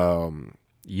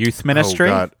youth ministry.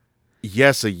 Oh God.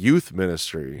 Yes, a youth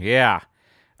ministry. Yeah.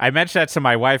 I mentioned that to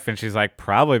my wife, and she's like,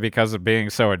 probably because of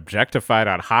being so objectified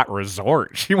on Hot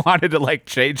Resort. She wanted to, like,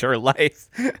 change her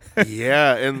life.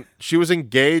 Yeah, and she was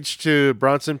engaged to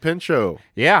Bronson Pinchot.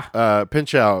 Yeah.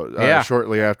 Pinchot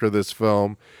shortly after this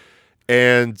film.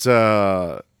 And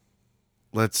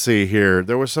let's see here.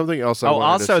 There was something else I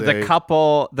wanted to say. The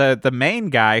couple, the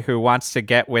main guy who wants to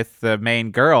get with the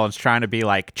main girl and is trying to be,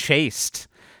 like, chaste.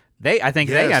 I think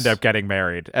they end up getting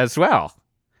married as well.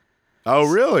 Oh,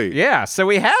 really? Yeah, so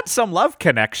we had some love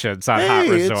connections on Hot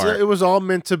Resort. It was all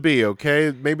meant to be,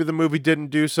 okay? Maybe the movie didn't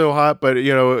do so hot, but,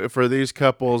 for these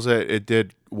couples, it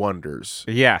did wonders.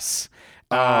 Yes.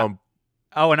 And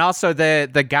also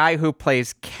the guy who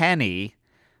plays Kenny,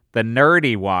 the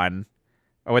nerdy one,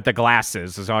 with the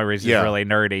glasses, is the only reason he's really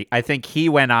nerdy. I think he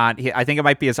went on, I think it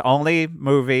might be his only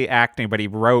movie acting, but he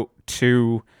wrote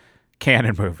 2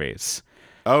 canon movies.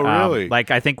 Oh, really?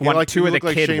 I think two of the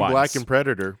kid Shane ones. Black in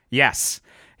Predator. Yes.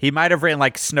 He might have written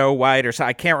like Snow White or something.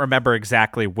 I can't remember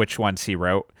exactly which ones he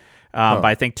wrote, but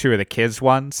I think 2 of the kids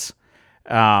ones.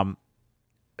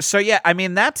 So, yeah, I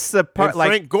mean, that's the part. And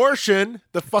Frank Gorshin,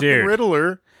 the fucking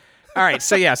Riddler. All right,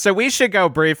 so we should go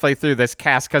briefly through this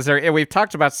cast, because we've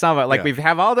talked about some of it. We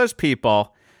have all those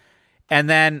people, and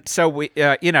then, so we,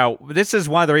 this is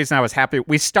one of the reasons I was happy.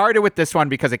 We started with this one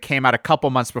because it came out a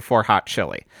couple months before Hot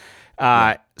Chili.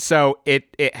 So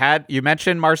it had, you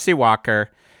mentioned Marcy Walker,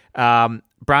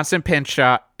 Bronson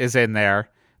Pinchot is in there.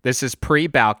 This is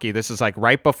pre-Balky. This is like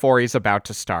right before he's about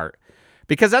to start,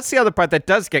 because that's the other part that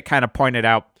does get kind of pointed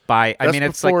out by,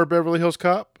 it's before Beverly Hills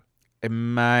Cop. It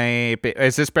might be.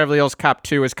 Is this Beverly Hills Cop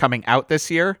 2 is coming out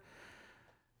this year?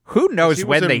 Who knows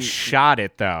when they shot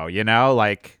it though,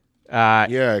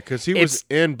 because he was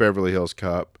in Beverly Hills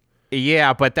Cop.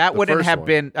 Yeah, but that wouldn't have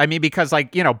been, because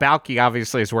Balky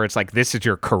obviously is where it's like, this is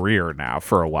your career now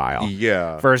for a while.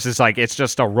 Yeah. Versus it's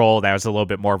just a role that was a little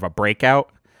bit more of a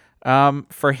breakout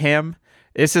for him.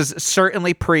 This is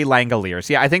certainly pre-Langoliers.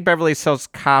 Yeah, I think Beverly Hills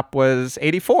Cop was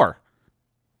 84.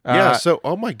 Yeah, so,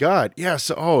 oh my God. Yeah,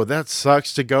 so, that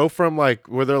sucks to go from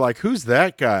where they're like, who's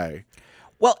that guy?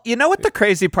 Well, you know what the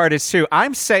crazy part is too?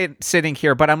 I'm sitting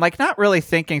here, but I'm not really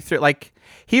thinking through,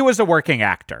 he was a working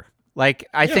actor.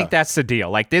 I think that's the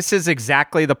deal. This is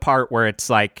exactly the part where it's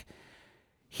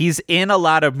he's in a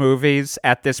lot of movies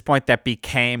at this point that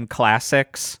became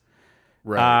classics.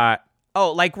 Right.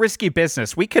 Risky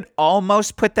Business. We could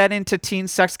almost put that into teen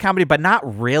sex comedy, but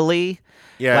not really.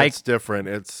 Yeah, it's different.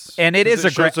 It's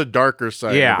a darker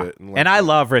side of it. And I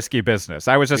love Risky Business.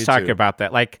 I was just talking about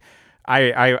that.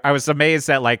 I was amazed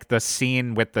that the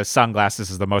scene with the sunglasses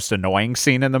is the most annoying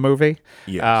scene in the movie.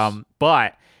 Yes.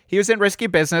 But he was in Risky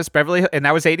Business, and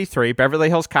that was 83, Beverly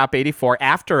Hills Cop 84,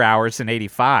 After Hours in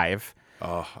 85.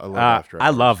 Oh, I love After Hours. I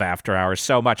love After Hours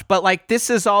so much. But this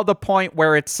is all the point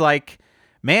where it's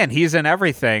man, he's in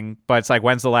everything, but it's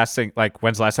when's the last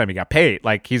time he got paid?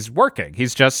 He's working.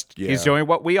 He's just he's doing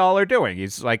what we all are doing.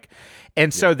 He's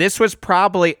so this was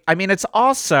probably, it's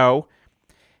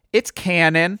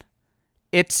canon.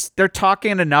 They're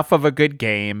talking enough of a good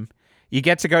game. You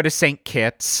get to go to St.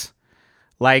 Kitts.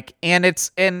 You're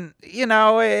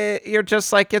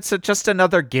just it's just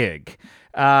another gig.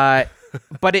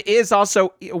 But it is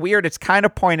also weird. It's kind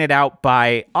of pointed out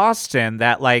by Austin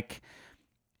that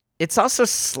it's also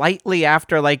slightly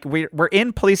after we're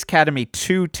in Police Academy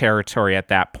 2 territory at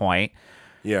that point.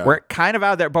 Yeah. We're kind of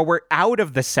out there, but we're out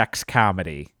of the sex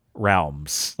comedy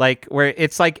realms. Where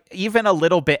it's even a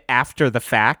little bit after the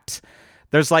fact.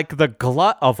 There's the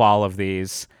glut of all of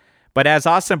these. But as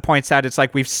Austin points out, it's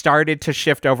we've started to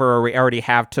shift over, or we already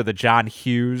have, to the John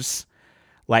Hughes,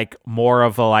 more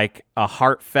of a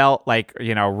heartfelt,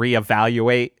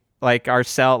 reevaluate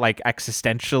ourselves,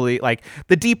 existentially,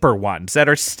 the deeper ones that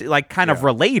are kind of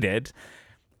related.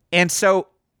 And so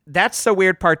that's the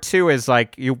weird part too, is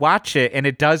you watch it and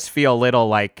it does feel a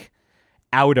little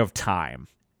out of time.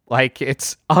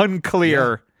 It's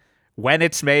unclear when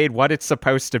it's made, what it's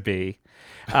supposed to be.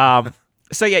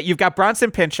 So yeah, you've got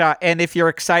Bronson Pinchot, and if you're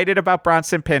excited about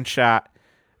Bronson Pinchot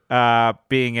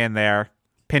being in there,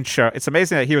 Pinchot, it's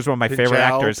amazing that he was one of my favorite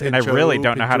actors, and I really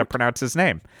don't know how to pronounce his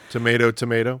name.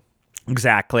 Tomato.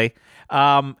 Exactly.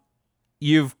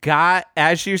 You've got,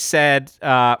 as you said,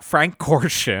 Frank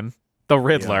Gorshin, the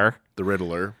Riddler. Yeah, the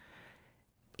Riddler.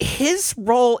 His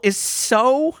role is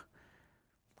so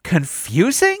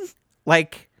confusing.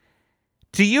 Like,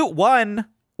 he's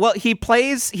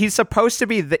supposed to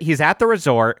be, he's at the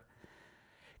resort,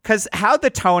 because how the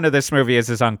tone of this movie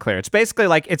is unclear. It's basically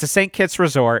like, it's a St. Kitts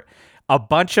resort. A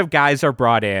bunch of guys are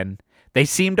brought in. They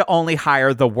seem to only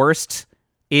hire the worst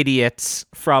idiots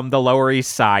from the Lower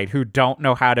East Side who don't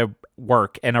know how to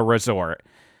work in a resort.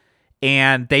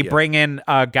 And they bring in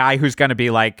a guy who's going to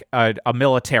be like a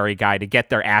military guy to get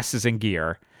their asses in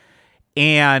gear.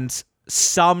 And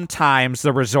sometimes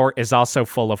the resort is also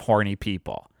full of horny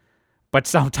people, but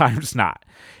sometimes not.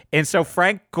 And so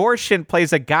Frank Gorshin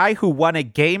plays a guy who won a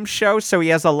game show, so he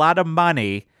has a lot of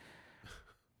money,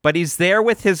 but he's there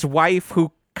with his wife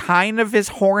who kind of is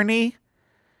horny.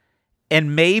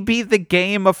 And maybe the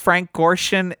game of Frank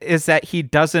Gorshin is that he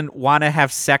doesn't want to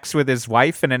have sex with his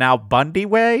wife in an Al Bundy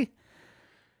way.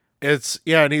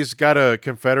 And he's got a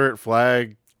Confederate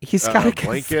flag. He's got a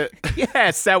blanket.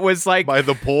 Yes, that was like by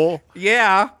the pool.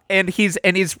 Yeah, and he's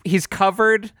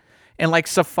covered in like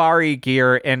safari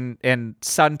gear and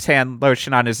suntan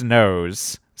lotion on his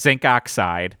nose, zinc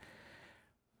oxide.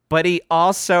 But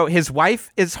his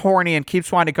wife is horny and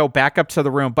keeps wanting to go back up to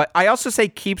the room. But I also say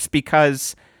keeps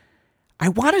because I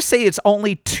want to say it's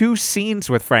only 2 scenes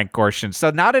with Frank Gorshin,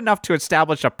 so not enough to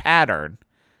establish a pattern.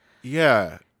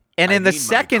 Yeah. And in the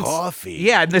second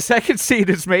scene,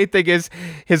 his main thing is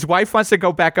his wife wants to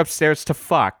go back upstairs to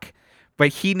fuck, but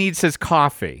he needs his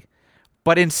coffee.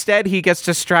 But instead, he gets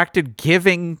distracted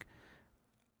giving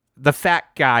the fat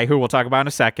guy, who we'll talk about in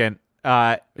a second,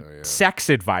 sex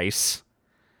advice.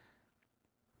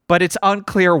 But it's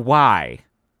unclear why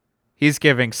he's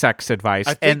giving sex advice.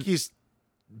 I think he's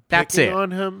picking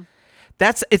on him.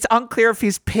 It's unclear if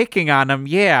he's picking on him,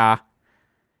 yeah.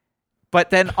 But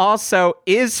then also,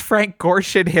 is Frank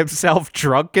Gorshin himself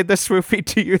drunk in this movie,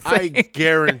 do you think? I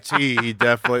guarantee he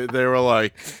definitely, they were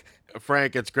like,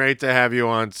 Frank, it's great to have you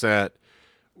on set.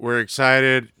 We're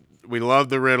excited. We love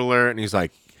the Riddler. And he's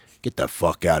like, get the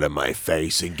fuck out of my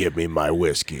face and give me my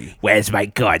whiskey. Where's my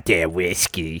goddamn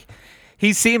whiskey?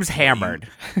 He seems hammered.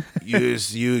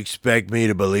 You expect me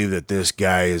to believe that this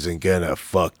guy isn't gonna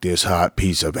fuck this hot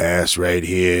piece of ass right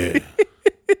here?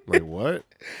 Like, what?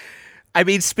 I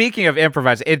mean, speaking of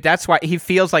improvising, that's why he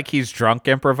feels like he's drunk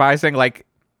improvising. Like,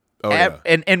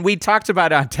 and we talked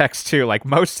about it on text too. Like,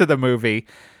 most of the movie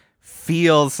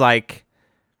feels like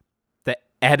the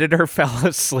editor fell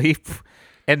asleep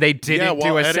and they didn't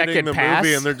do a second pass.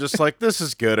 Movie, and they're just like, this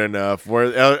is good enough.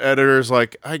 Where editor's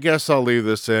like, I guess I'll leave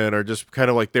this in, or just kind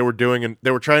of like they were trying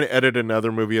to edit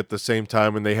another movie at the same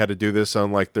time, and they had to do this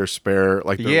on like their spare,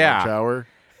 like their lunch hour.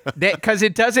 Because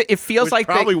it feels which like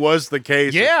probably was the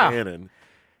case. Yeah, canon.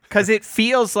 Because it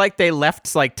feels like they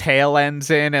left like tail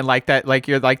ends in, and like that, like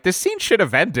you're like, this scene should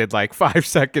have ended like 5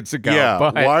 seconds ago. Yeah,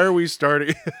 but, why are we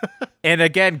starting? And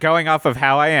again, going off of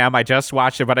How I Am, I just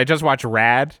watched it, but I just watched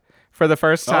Rad for the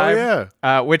first time. Oh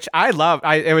yeah, which I love.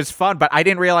 It was fun, but I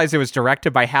didn't realize it was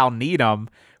directed by Hal Needham,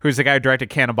 who's the guy who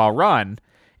directed Cannonball Run.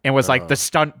 And was like the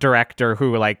stunt director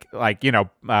who like what's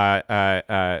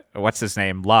his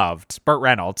name, loved Burt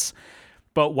Reynolds.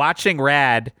 But watching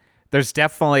Rad, there's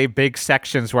definitely big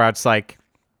sections where it's like,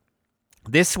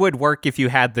 this would work if you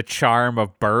had the charm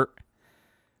of Burt,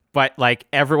 but like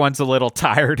everyone's a little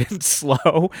tired and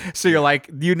slow, so you're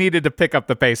like, you needed to pick up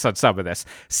the pace on some of this.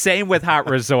 Same with Hot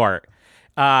Resort.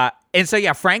 And so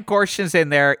yeah, Frank Gorshin's in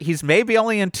there. He's maybe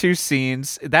only in 2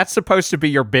 scenes. That's supposed to be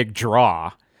your big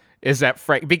draw. Is that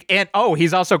Frank? And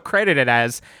he's also credited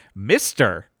as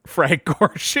Mr. Frank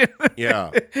Gorshin.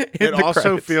 Yeah. It also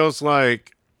credits. Feels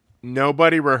like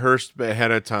nobody rehearsed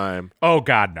ahead of time. Oh,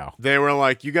 God, no. They were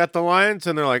like, you got the lines?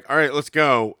 And they're like, all right, let's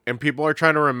go. And people are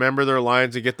trying to remember their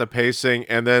lines and get the pacing.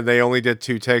 And then they only did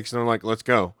 2 takes and they're like, let's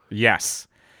go. Yes.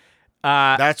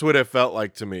 That's what it felt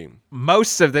like to me.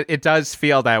 Most of it does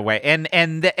feel that way. And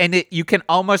you can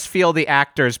almost feel the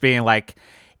actors being like,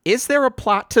 is there a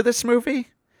plot to this movie?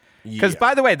 Because,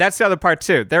 by the way, that's the other part,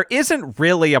 too. There isn't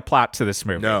really a plot to this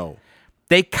movie. No.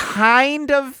 They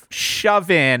kind of shove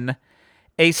in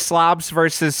a slobs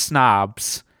versus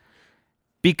snobs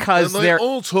because and they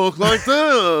all talk like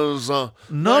this. None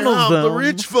they of have them. the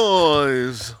rich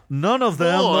voice. None of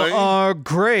them Boy. are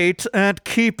great at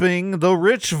keeping the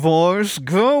rich voice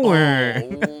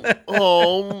going.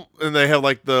 And they have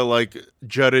like the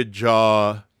jutted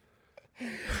jaw.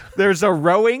 There's a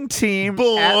rowing team.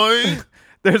 Boy.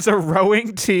 There's a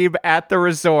rowing team at the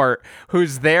resort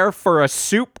who's there for a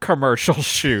soup commercial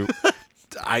shoot.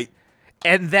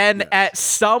 And then at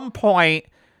some point,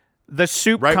 the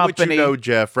soup Right company... what you know,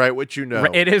 Geoff. Right what you know.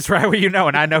 It is right what you know,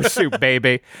 and I know soup,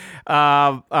 baby.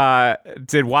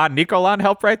 Did Juan Nicolon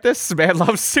help write this? Man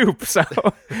loves soup. So,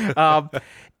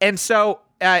 and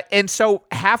so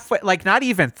halfway, like not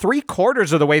even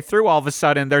 3/4 of the way through, all of a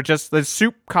sudden, they're just, the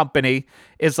soup company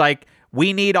is like,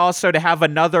 we need also to have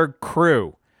another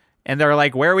crew. And they're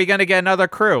like, where are we going to get another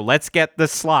crew? Let's get the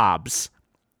slobs.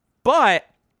 But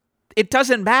it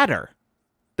doesn't matter.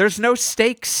 There's no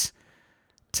stakes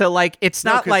to like, it's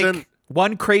not like then,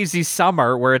 One Crazy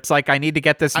Summer where it's like, I need to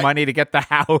get this money to get the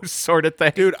house sort of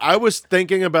thing. Dude, I was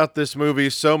thinking about this movie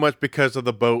so much because of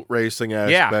the boat racing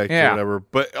aspect or whatever.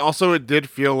 But also it did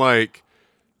feel like,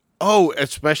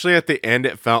 especially at the end,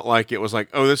 it felt like it was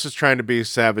like, this is trying to be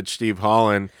Savage Steve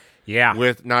Holland. Yeah.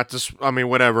 With not just,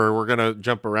 whatever, we're going to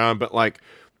jump around, but like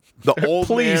the old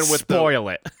Please man with spoil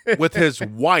it. with his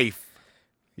wife.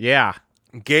 Yeah.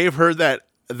 Gave her that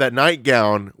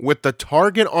nightgown with the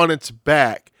target on its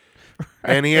back. Right.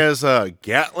 And he has a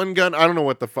Gatling gun. I don't know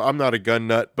what I'm not a gun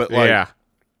nut, but like,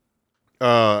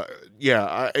 I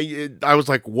was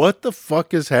like, what the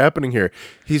fuck is happening here?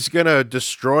 He's going to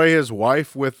destroy his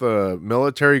wife with a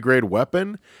military grade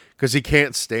weapon because he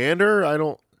can't stand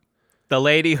her. The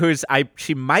lady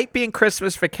she might be in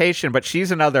Christmas Vacation, but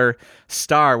she's another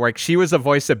star. Like she was the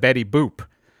voice of Betty Boop.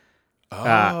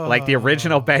 Like the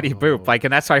original Betty Boop. Like,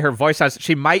 and that's why her voice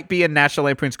she might be in National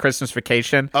Lampoon's Christmas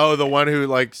Vacation. Oh, the one who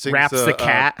like sings raps the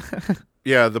cat.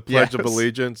 The Pledge of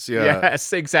Allegiance. Yeah.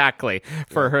 Yes, exactly.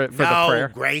 For her, for the prayer.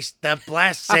 Grace the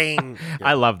blessing.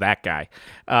 I love that guy.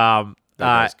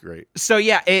 That's great. So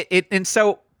yeah, and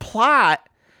so plot,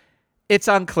 it's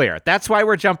unclear. That's why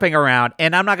we're jumping around.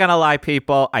 And I'm not gonna lie,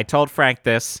 people. I told Frank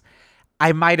this.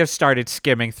 I might have started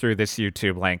skimming through this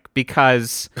YouTube link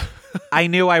because I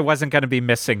knew I wasn't going to be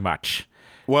missing much.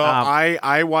 Well,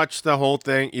 I watched the whole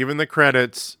thing, even the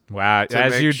credits. Wow,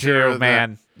 as you do,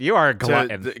 man. You are a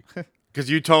glutton.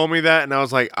 Because you told me that, and I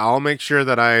was like, I'll make sure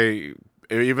that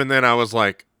even then I was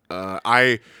like,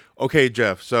 okay,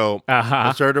 Geoff, so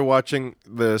I started watching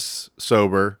this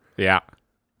sober. Yeah.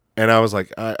 And I was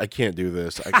like, I can't do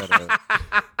this. I gotta.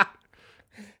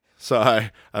 So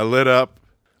I lit up.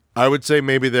 I would say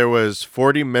maybe there was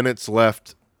 40 minutes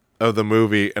left of the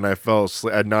movie, and I fell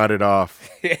asleep. I nodded off.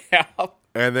 Yeah.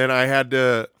 And then I had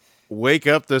to wake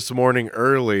up this morning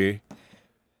early,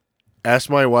 ask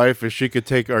my wife if she could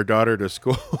take our daughter to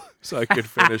school so I could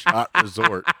finish Hot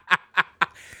Resort.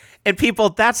 And people,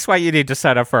 that's why you need to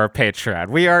sign up for our Patreon.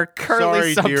 We are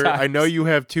currently Sorry, dear. I know you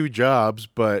have 2 jobs,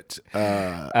 but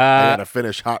I gotta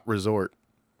finish Hot Resort.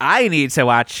 I need to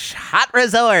watch Hot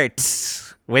Resort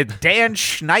with Dan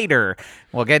Schneider.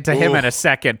 We'll get to him in a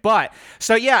second. But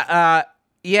so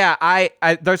I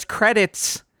those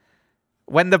credits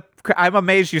I'm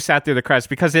amazed you sat through the credits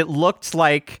because it looked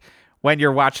like when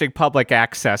you're watching public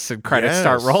access and credits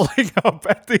start rolling up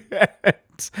at the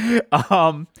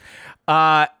end.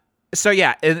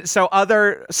 So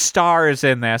other stars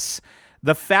in this,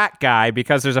 the fat guy,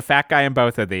 because there's a fat guy in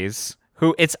both of these,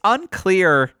 who it's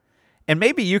unclear, and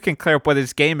maybe you can clear up what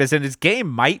his game is, and his game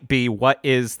might be what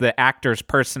is the actor's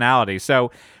personality.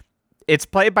 So it's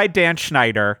played by Dan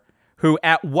Schneider, who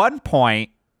at one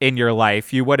point in your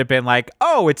life, you would have been like,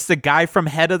 oh, it's the guy from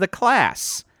Head of the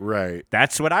Class. Right.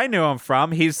 That's what I knew him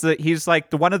from. He's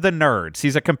like one of the nerds.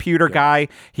 He's a computer guy.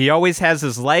 He always has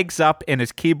his legs up and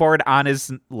his keyboard on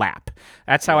his lap.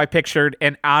 That's how I pictured.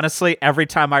 And honestly, every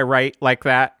time I write like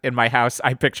that in my house,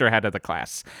 I picture Head of the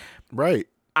Class. Right.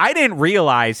 I didn't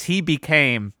realize he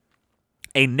became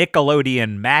a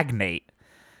Nickelodeon magnate.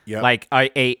 Yep. Like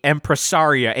a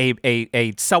impresario,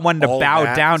 a someone to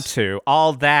bow down to.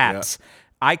 All that. Yep.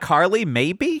 iCarly,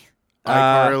 maybe?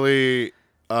 iCarly,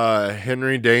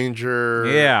 Henry Danger.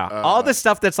 Yeah. All the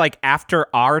stuff that's like after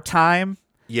our time.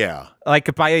 Yeah.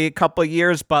 Like by a couple of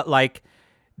years, but like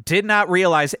did not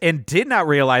realize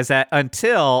that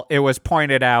until it was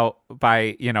pointed out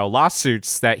by,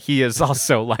 lawsuits that he is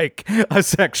also like a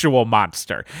sexual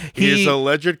monster. He's a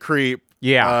alleged creep.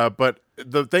 Yeah. But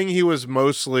the thing it was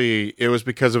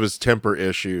because of his temper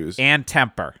issues. And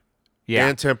temper. Yeah.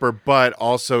 And temper, but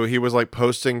also he was like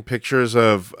posting pictures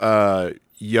of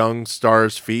young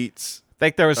stars' feet.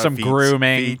 Like there was some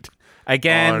grooming.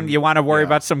 Again, you want to worry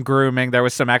about some grooming. There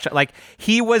was some action. Like,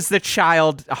 he was the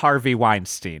child Harvey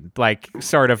Weinstein, like,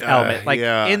 sort of element. Like,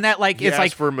 in that, like, it's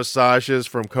like for massages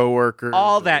from coworkers.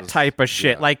 All that type of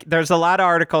shit. Yeah. Like, there's a lot of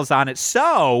articles on it.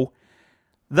 So,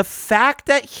 the fact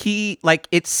that he, like,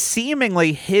 it's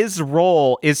seemingly his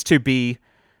role is to be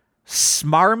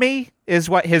smarmy is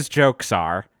what his jokes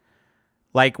are.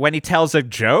 Like, when he tells a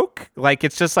joke, like,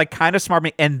 it's just, like, kind of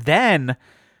smarmy. And then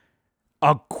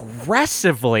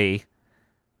aggressively,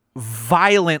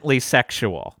 violently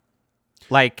sexual.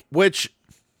 Like, which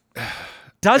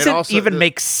doesn't even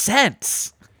make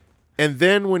sense. And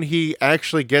then when he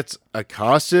actually gets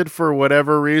accosted for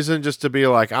whatever reason, just to be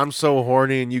like, I'm so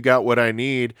horny and you got what I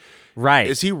need. Right.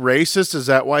 Is he racist? Is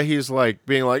that why he's like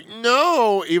being like,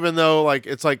 no, even though like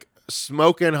it's like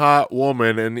smoking hot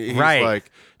woman and he's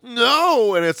like,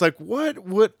 no, and it's like,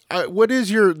 what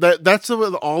is your that's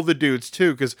with all the dudes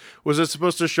too, because was it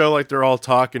supposed to show like they're all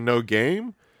talk and no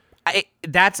game?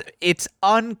 It's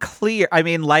unclear. I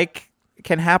mean, like,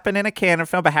 can happen in a canon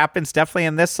film, but happens definitely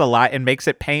in this a lot and makes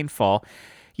it painful.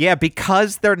 Yeah,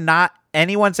 because they're not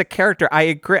anyone's a character. I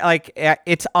agree. Like,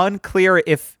 it's unclear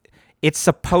if it's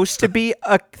supposed to be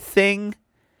a thing,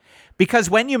 because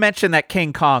when you mention that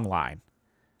King Kong line.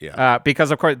 Yeah.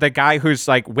 Because, of course, the guy who's,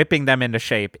 like, whipping them into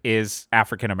shape is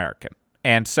African-American.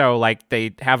 And so, like,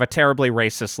 they have a terribly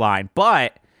racist line.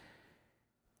 But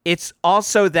it's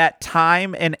also that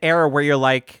time and era where you're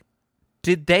like,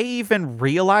 did they even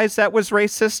realize that was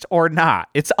racist or not?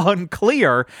 It's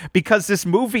unclear because this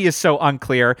movie is so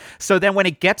unclear. So then when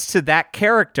it gets to that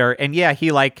character, and yeah,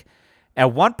 he, like,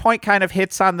 at one point kind of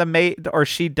hits on the maid, or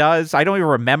she does. I don't even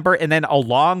remember. And then a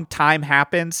long time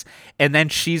happens, and then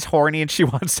she's horny and she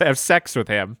wants to have sex with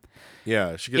him.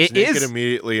 Yeah, she gets naked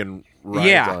immediately and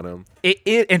rides on him.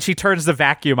 And she turns the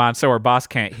vacuum on so her boss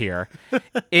can't hear.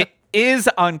 It is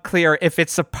unclear if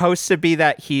it's supposed to be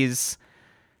that he's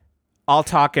all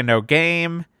talk and no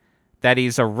game, that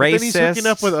he's a racist. But then he's hooking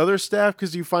up with other staff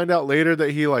because you find out later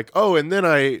that he like, oh, and then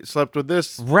I slept with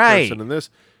this person and this.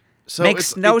 So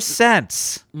makes no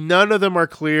sense. None of them are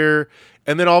clear.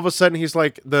 And then all of a sudden he's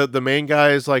like, the main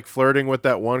guy is like flirting with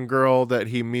that one girl that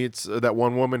he meets, that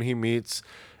one woman he meets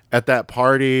at that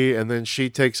party. And then she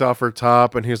takes off her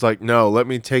top and he's like, no, let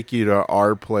me take you to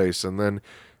our place. And then,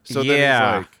 then he's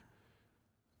like.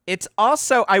 It's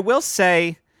also, I will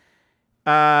say,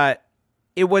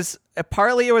 it was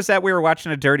that we were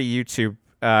watching a dirty YouTube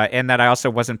and that I also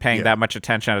wasn't paying that much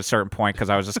attention at a certain point because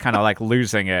I was just kind of like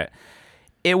losing it.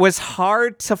 It was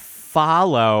hard to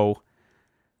follow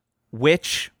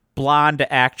which blonde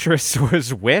actress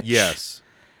was which. Yes.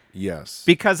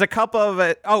 Because a couple of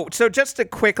it. Oh, so just to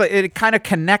quickly, it kind of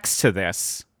connects to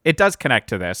this. It does connect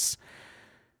to this.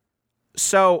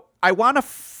 So I want to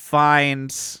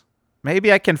find.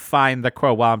 Maybe I can find the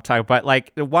quote while I'm talking. But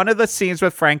like one of the scenes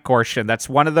with Frank Gorshin, that's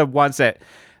one of the ones that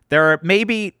there are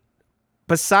maybe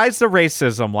besides the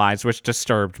racism lines, which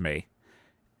disturbed me.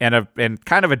 In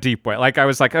kind of a deep way. Like, I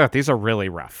was like, oh, these are really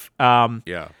rough.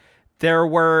 There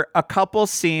were a couple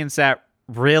scenes that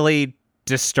really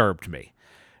disturbed me.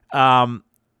 One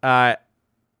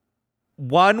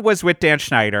was with Dan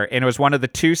Schneider, and it was one of the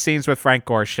two scenes with Frank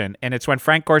Gorshin, and it's when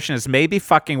Frank Gorshin is maybe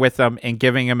fucking with him and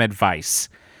giving him advice.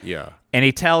 Yeah. And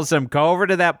he tells him, go over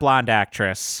to that blonde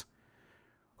actress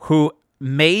who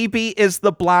maybe is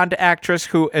the blonde actress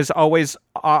who is always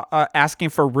asking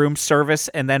for room service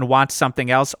and then wants something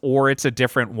else, or it's a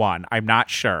different one. I'm not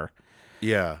sure.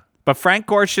 Yeah. But Frank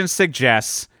Gorshin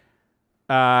suggests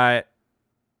ask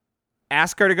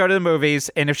her to go to the movies,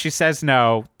 and if she says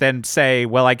no, then say,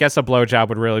 well, I guess a blowjob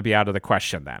would really be out of the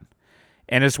question then.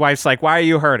 And his wife's like, why are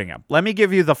you hurting him? Let me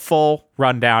give you the full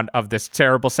rundown of this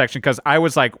terrible section, because I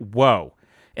was like, whoa.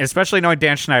 And especially knowing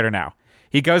Dan Schneider now.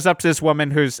 He goes up to this woman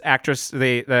whose actress,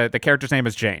 the character's name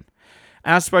is Jane.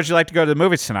 And I suppose you'd like to go to the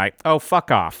movies tonight. Oh,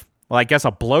 fuck off. Well, I guess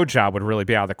a blowjob would really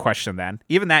be out of the question then.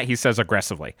 Even that he says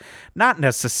aggressively. Not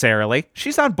necessarily.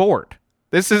 She's on board.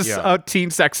 This is a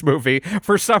teen sex movie.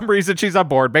 For some reason, she's on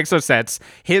board. Makes no sense.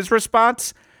 His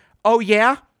response, oh,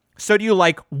 yeah? So do you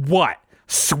like what?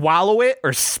 Swallow it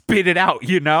or spit it out,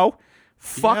 you know?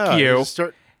 Fuck you.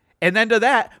 And then to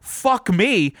that, fuck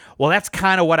me. Well, that's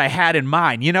kind of what I had in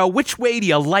mind. You know, which way do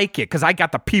you like it? Because I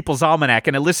got the People's Almanac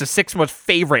and it lists the 6 most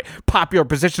favorite popular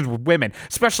positions with women,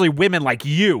 especially women like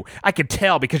you. I can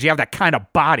tell because you have that kind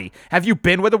of body. Have you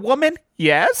been with a woman?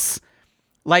 Yes.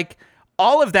 Like,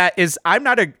 all of that is, I'm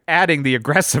not adding the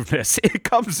aggressiveness. It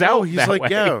comes out he's that like, way.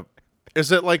 yeah.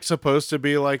 Is it like supposed to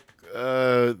be like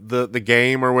the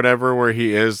game or whatever where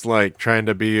he is like trying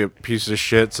to be a piece of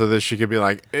shit so that she could be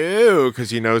like, ew, because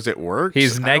he knows it works?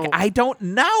 I don't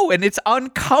know, and it's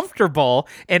uncomfortable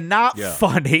and not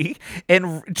funny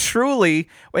and truly.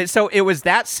 So it was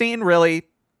that scene really.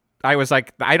 I was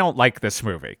like, I don't like this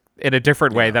movie in a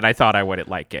different way than I thought I wouldn't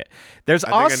like it. There's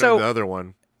also I know the other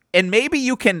one, and maybe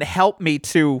you can help me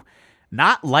to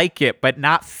not like it, but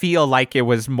not feel like it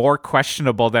was more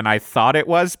questionable than I thought it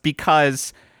was,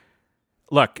 because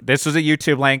look, this was a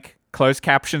YouTube link. Closed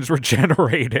captions were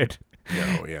generated.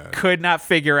 No, yeah. Could not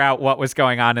figure out what was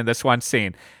going on in this one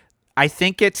scene. I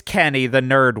think it's Kenny, the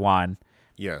nerd one.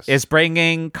 Yes. Is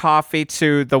bringing coffee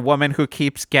to the woman who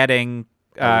keeps getting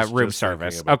room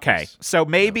service. Okay. So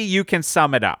maybe you can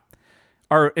sum it up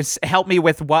or help me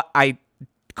with what I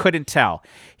couldn't tell.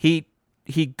 He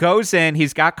goes in,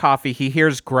 he's got coffee, he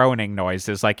hears groaning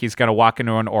noises like he's going to walk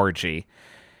into an orgy.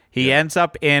 He ends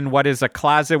up in what is a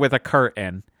closet with a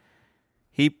curtain.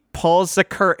 He pulls the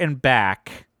curtain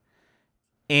back,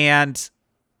 and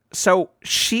so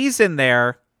she's in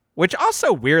there, which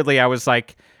also weirdly I was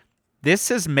like,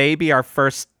 this is maybe our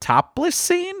first topless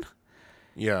scene?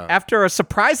 Yeah. After a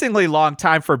surprisingly long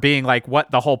time for being like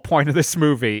what the whole point of this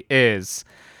movie is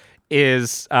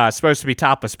supposed to be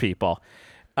topless people.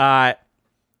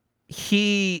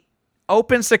 He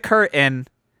opens the curtain.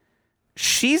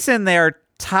 She's in there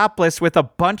topless with a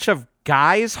bunch of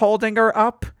guys holding her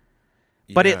up,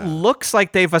 but it looks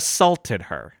like they've assaulted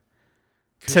her.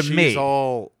 To me,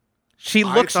 she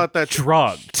looks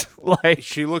drugged. Like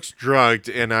she looks drugged,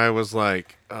 and I was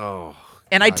like, oh.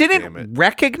 And God, I didn't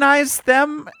recognize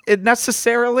them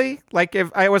necessarily. Like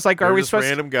if I was like, they're are we just supposed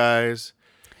random guys?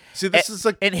 See, this is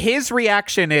like, and his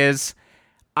reaction is,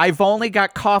 I've only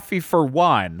got coffee for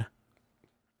one.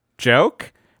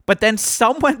 Joke, but then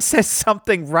someone says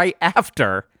something right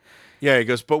after. Yeah, he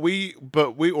goes, but we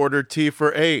ordered tea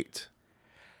for 8.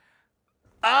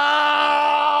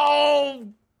 Oh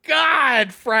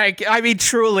God, Frank. I mean,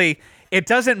 truly, it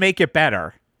doesn't make it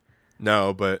better.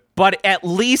 No, but at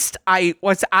least I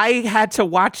had to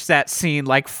watch that scene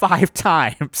like 5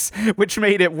 times, which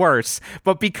made it worse.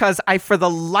 But because I, for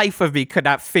the life of me, could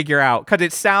not figure out, because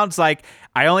it sounds like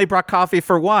I only brought coffee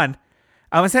for one.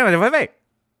 I was saying, wait.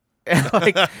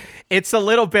 Like, it's a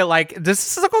little bit like, does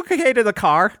this look okay to the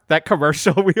car? That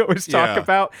commercial we always talk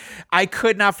about. I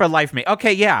could not for the life of me.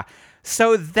 Okay, yeah.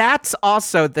 So that's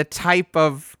also the type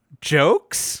of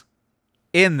jokes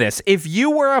in this. If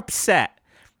you were upset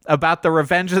about the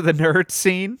Revenge of the Nerds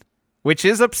scene, which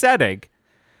is upsetting,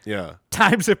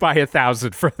 times it by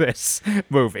 1,000 for this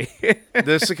movie.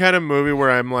 This is the kind of movie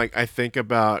where I'm like, I think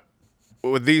about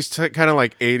with these kind of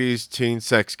like 80s teen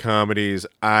sex comedies,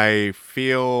 I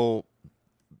feel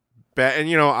bad. And,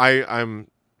 you know, I'm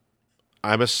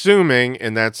assuming,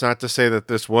 and that's not to say that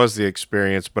this was the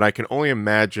experience, but I can only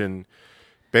imagine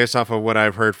based off of what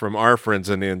I've heard from our friends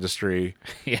in the industry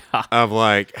of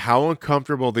like how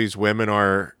uncomfortable these women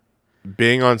are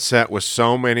being on set with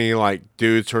so many like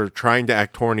dudes who are trying to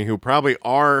act horny, who probably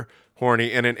are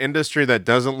horny in an industry that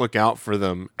doesn't look out for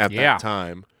them at that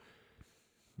time.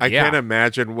 I can't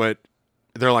imagine what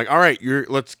they're like. All right,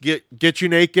 let's get you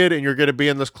naked, and you're going to be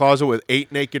in this closet with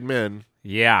 8 naked men.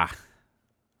 Yeah.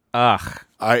 Ugh.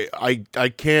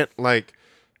 I can't like,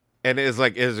 and it's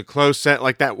like is a close set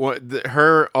like that. What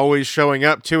her always showing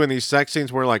up too in these sex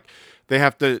scenes where like they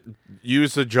have to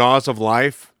use the jaws of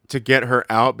life to get her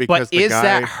out because but is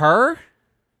that her?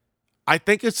 I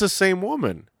think it's the same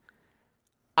woman.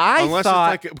 Unless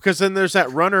thought it's like, because then there's that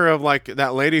runner of like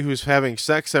that lady who's having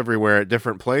sex everywhere at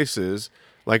different places,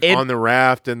 like on the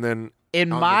raft, and then in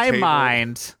my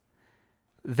mind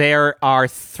there are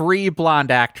 3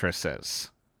 blonde actresses.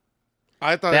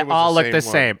 I thought that all look the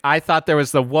same. I thought there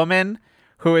was the woman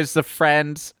who is the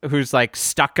friend who's like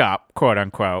stuck up, quote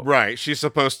unquote. Right. She's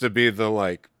supposed to be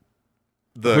the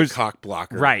cock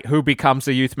blocker. Right. Who becomes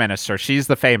a youth minister. She's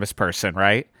the famous person,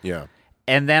 right? Yeah.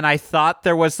 And then I thought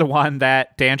there was the one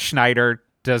that Dan Schneider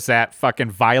does that fucking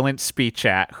violent speech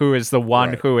at, who is the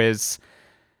one who is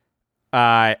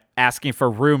asking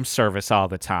for room service all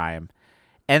the time.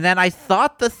 And then I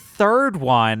thought the third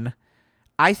one,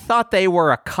 I thought they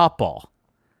were a couple.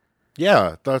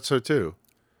 Yeah, thought so too.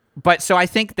 But so I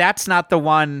think that's not the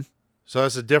one. So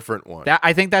that's a different one.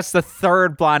 I think that's the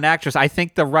third blonde actress. I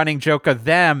think the running joke of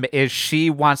them is she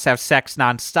wants to have sex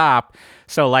nonstop.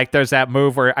 So like there's that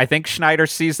move where I think Schneider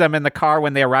sees them in the car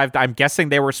when they arrived. I'm guessing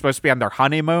they were supposed to be on their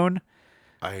honeymoon.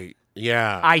 That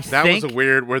think, was a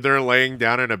weird where they're laying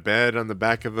down in a bed on the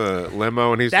back of the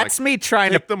limo and he's that's like, me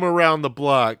trying take to them around the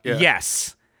block. Yeah.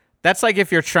 Yes. That's like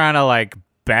if you're trying to like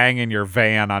banging your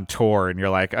van on tour, and you're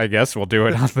like, I guess we'll do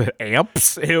it on the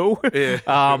amps. Ew.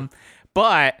 Yeah.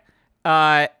 But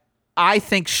I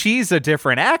think she's a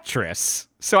different actress.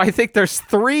 So I think there's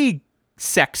 3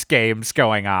 sex games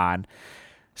going on.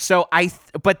 So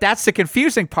but that's the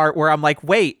confusing part where I'm like,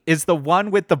 wait, is the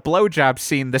one with the blowjob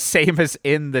scene the same as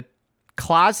in the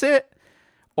closet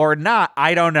or not?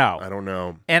 I don't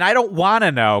know. And I don't want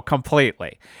to know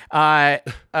completely. And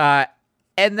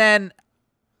then,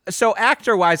 so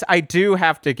actor-wise, I do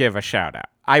have to give a shout-out.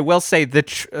 I will say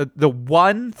the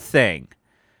one thing,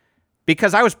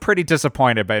 because I was pretty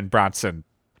disappointed in Bronson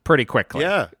pretty quickly.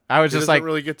 Yeah. I was just like,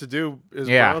 really get to do his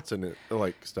Bronson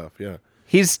stuff. Yeah.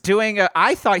 He's doing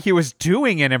I thought he was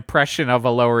doing an impression of a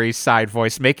Lower East Side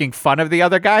voice, making fun of the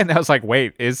other guy. And I was like,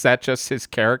 wait, is that just his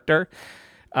character?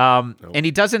 Nope. And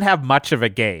he doesn't have much of a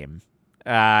game.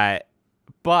 But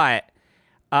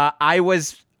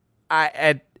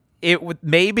it would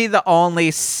maybe the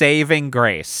only saving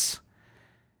grace.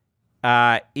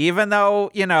 Even though,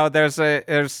 there's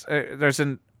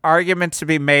an argument to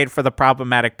be made for the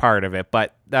problematic part of it,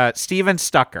 but Steven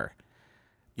Stucker,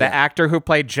 the actor who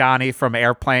played Johnny from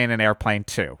Airplane and Airplane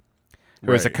 2,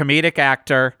 who is a comedic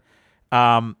actor.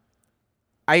 I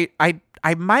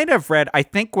might have read, I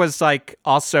think was like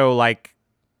also like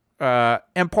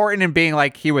important in being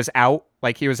like he was out,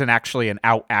 like he was actually an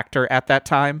out actor at that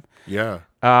time. Yeah.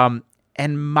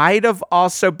 And might have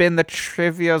also been the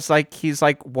trivia's like he's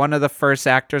like one of the first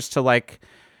actors to like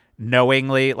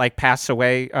knowingly like pass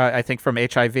away, I think from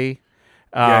HIV.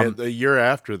 The year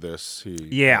after this, he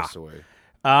passed away.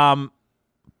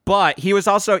 But he was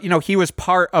also, he was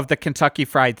part of the Kentucky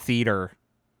Fried Theater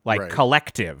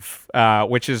collective,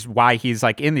 which is why he's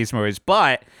like in these movies.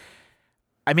 But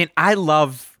I mean, I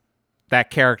love that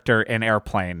character in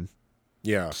Airplane.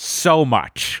 Yeah. So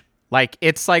much. Like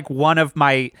it's like one of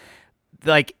my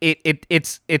like it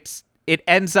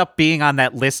ends up being on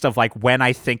that list of like when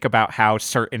I think about how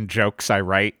certain jokes I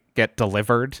write get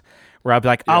delivered, where I'll be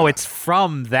like, oh, it's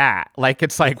from that. Like,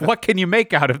 it's like, what can you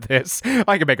make out of this?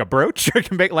 I can make a brooch. I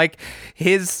can make like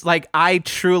his, like, I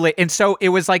truly, and so it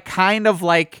was like kind of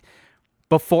like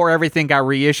before everything got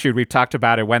reissued, we talked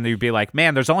about it when you'd be like,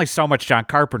 man, there's only so much John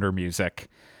Carpenter music.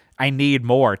 I need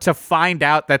more. To find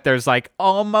out that there's like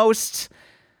almost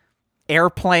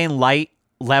Airplane light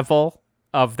level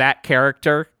of that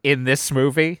character in this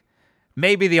movie,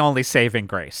 maybe the only saving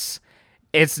grace.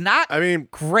 It's not,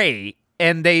 great,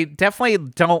 and they definitely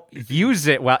don't use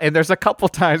it well. And there's a couple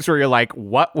times where you're like,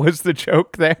 what was the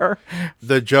joke there?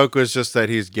 The joke was just that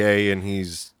he's gay and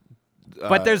he's...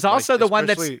 but there's also the one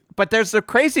that's... But there's the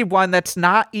crazy one that's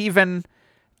not even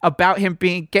about him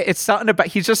being gay. It's something about...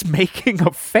 He's just making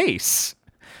a face.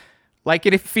 Like,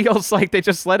 it feels like they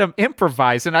just let him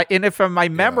improvise. And if from my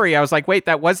memory, I was like, wait,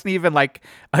 that wasn't even like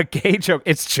a gay joke.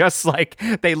 It's just like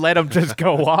they let him just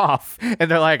go off. And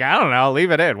they're like, I don't know,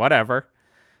 leave it in, whatever.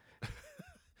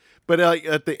 But like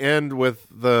at the end with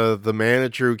the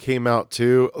manager who came out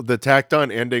too, the tacked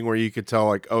on ending where you could tell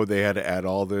like, oh, they had to add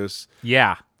all this.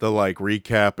 Yeah. The like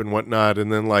recap and whatnot.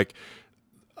 And then like,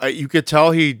 you could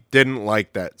tell he didn't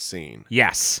like that scene.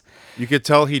 Yes. You could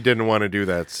tell he didn't want to do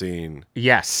that scene.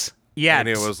 Yes. Yeah, and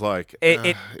it was like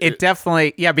it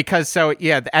definitely because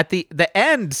at the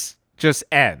end just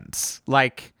ends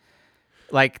like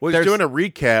well, he's doing a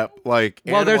recap like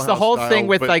there's the whole style, thing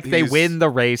with like they win the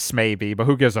race maybe, but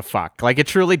who gives a fuck? Like it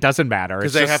truly doesn't matter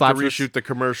because they have to reshoot the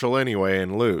commercial anyway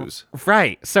and lose,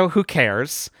 right? So who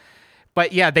cares?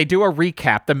 But yeah, they do a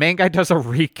recap. The main guy does a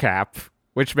recap,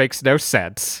 which makes no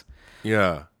sense.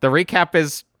 Yeah, the recap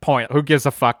is. Point. Who gives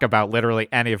a fuck about literally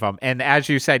any of them? And as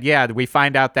you said, we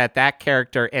find out that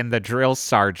character and the drill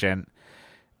sergeant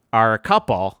are a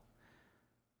couple,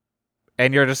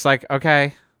 and you're just like,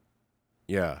 okay,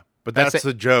 yeah, but that's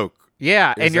the joke.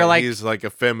 Yeah, and you're like, he's like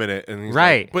effeminate, and he's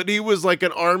right, like, but he was like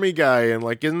an army guy, and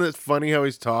like, isn't it funny how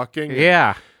he's talking?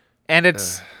 Yeah, and it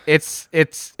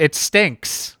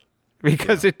stinks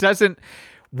because it doesn't.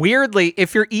 Weirdly,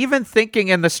 if you're even thinking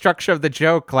in the structure of the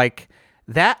joke, like.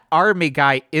 That army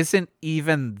guy isn't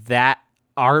even that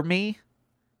army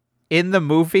in the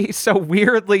movie. So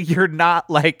weirdly, you're not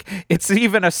like, it's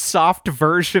even a soft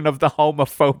version of the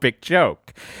homophobic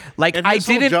joke. Like I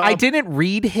didn't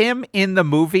read him in the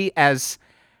movie as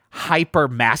hyper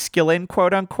masculine,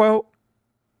 quote unquote.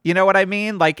 You know what I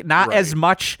mean? Like not as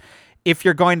much if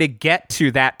you're going to get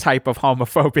to that type of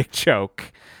homophobic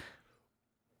joke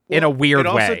in a weird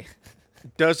way.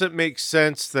 Doesn't make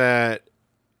sense that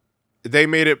they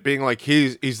made it being like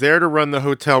he's there to run the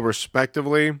hotel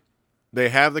respectively. They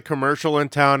have the commercial in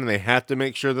town and they have to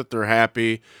make sure that they're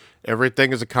happy.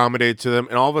 Everything is accommodated to them.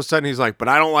 And all of a sudden he's like, but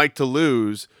I don't like to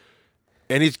lose.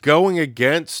 and he's going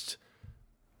against.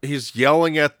 He's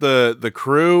yelling at the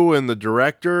crew and the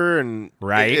director, and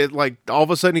it like all of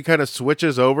a sudden he kind of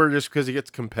switches over just because he gets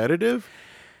competitive.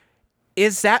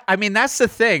 Is that? I mean, that's the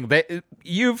thing that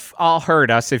you've all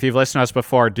heard us if you've listened to us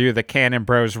before do the Cannon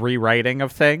Bros rewriting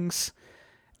of things.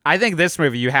 I think this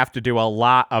movie you have to do a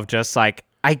lot of just like.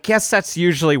 I guess that's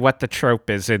usually what the trope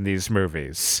is in these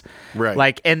movies. Right.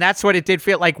 Like, and that's what it did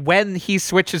feel like when he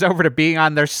switches over to being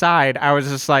on their side. I was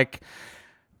just like,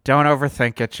 don't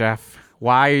overthink it, Geoff.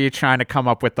 Why are you trying to come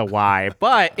up with the why?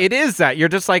 But it is that. You're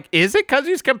just like, is it because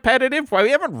he's competitive? Well,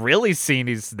 we haven't really seen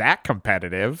he's that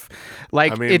competitive.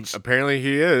 Like, I mean, apparently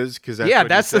he is, because that's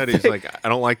what he said. He's like, I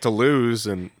don't like to lose.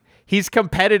 And he's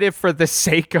competitive for the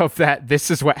sake of that.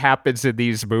 This is what happens in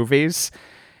these movies.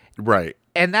 Right.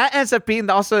 And that ends up being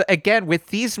also, again, with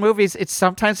these movies, it's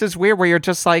sometimes is weird where you're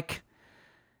just like,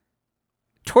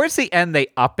 towards the end, they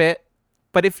up it.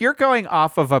 But if you're going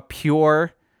off of a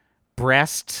pure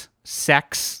breast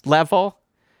sex level,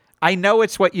 I know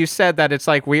it's what you said, that it's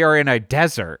like we are in a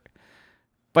desert.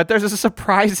 But there's a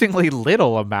surprisingly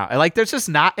little amount. Like, there's just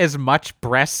not as much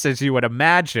breasts as you would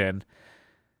imagine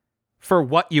for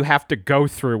what you have to go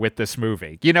through with this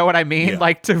movie. You know what I mean? Yeah.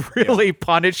 Like, to really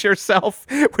punish yourself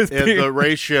with the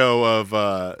ratio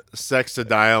of sex to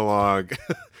dialogue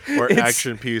or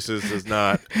action pieces does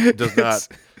not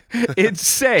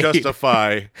insane.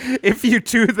 justify. If you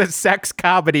do the sex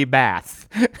comedy math,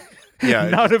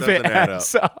 none of it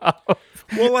adds up.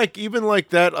 Well, like, even like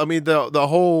that, I mean, the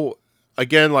whole,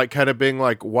 again, like, kind of being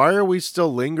like, why are we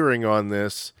still lingering on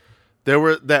this? There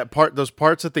were those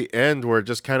parts at the end where it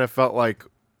just kind of felt like,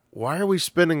 why are we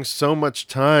spending so much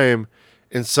time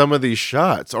in some of these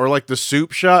shots? Or like the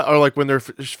soup shot, or like when they're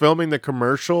filming the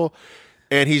commercial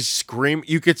and he's screaming,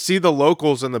 you could see the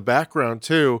locals in the background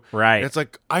too. Right. And it's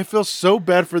like, I feel so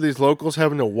bad for these locals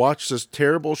having to watch this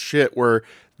terrible shit where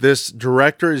this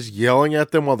director is yelling at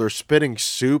them while they're spitting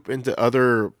soup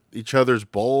into each other's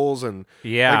bowls. And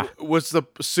like, was the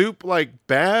soup like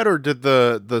bad, or did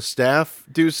the staff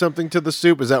do something to the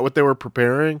soup? Is that what they were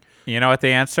preparing? You know what the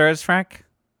answer is, Frank?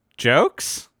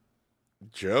 Jokes?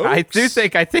 I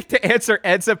think the answer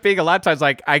ends up being a lot of times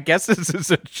like, I guess this is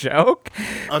a joke.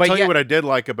 I'll tell you what I did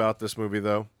like about this movie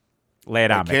though. Lay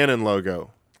it on me. Canon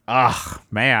logo. Oh,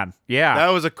 man. Yeah. That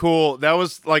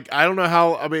was like, I don't know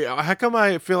how come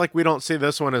I feel like we don't see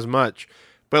this one as much,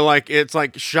 but like, it's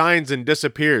like shines and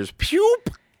disappears. Pew!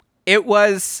 It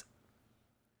was,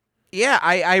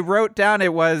 I wrote down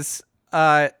it was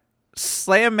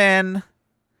slam in,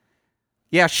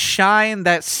 shine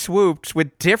that swooped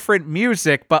with different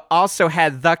music, but also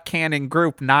had the Canon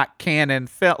group, not Canon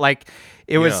film. Like,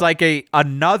 it was like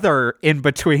another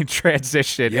in-between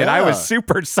transition, and I was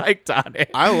super psyched on it.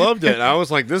 I loved it. I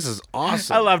was like, this is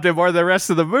awesome. I loved it more than the rest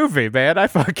of the movie, man. I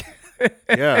fucking...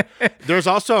 Yeah. There's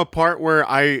also a part where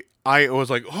I was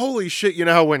like, holy shit. You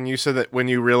know how when you said that, when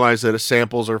you realize that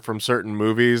samples are from certain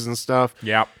movies and stuff?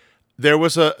 Yep. There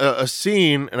was a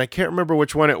scene, and I can't remember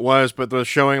which one it was, but they're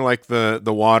showing like the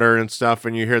water and stuff,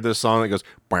 and you hear this song that goes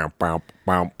bow bow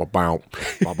bow bow bow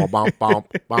bow bow bow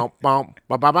bow bow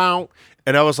bow bow,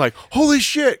 and I was like, holy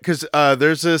shit, because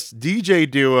there's this DJ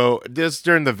duo, this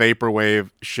during the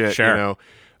vaporwave shit, you know,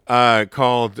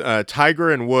 called Tiger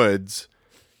and Woods,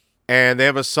 and they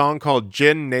have a song called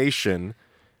Gin Nation,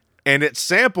 and it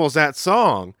samples that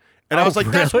song. And I was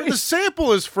like, that's where the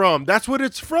sample is from. That's what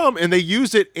it's from. And they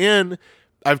use it in,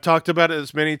 I've talked about it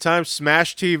as many times,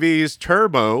 Smash TV's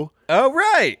Turbo. Oh,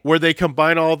 right. Where they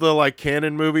combine all the like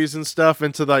Canon movies and stuff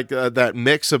into like that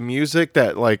mix of music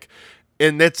that like,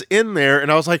 and that's in there. And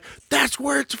I was like, that's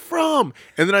where it's from.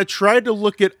 And then I tried to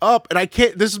look it up, and I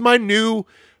can't, this is my new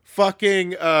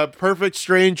fucking Perfect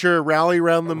Stranger Rally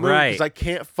Around the Moon, because I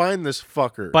can't find this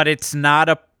fucker. But it's not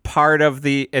a part of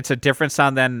it's a different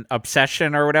song than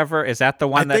Obsession or whatever. Is that the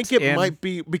one I think it might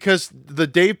be, because the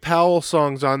Dave Powell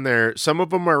songs on there, some of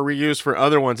them are reused for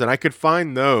other ones, and I could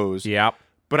find those. Yep.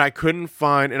 But I couldn't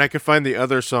find, and I could find the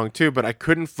other song too, but I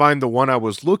couldn't find the one I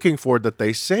was looking for that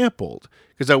they sampled,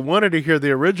 because I wanted to hear the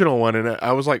original one, and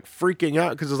I was like freaking out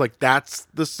because it's like, that's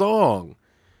the song.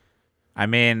 I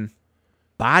mean,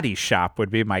 Body Shop would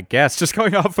be my guess, just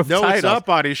going off of titles. No, it's not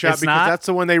Body Shop, because that's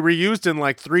the one they reused in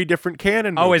like 3 different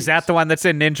Canon movies. Oh, is that the one that's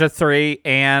in Ninja 3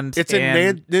 and it's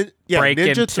in Breakin'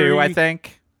 Ninja 2, I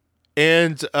think?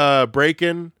 And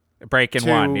Breakin'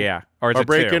 1, yeah. Or is it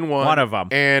Breakin' 2? 1. One of them.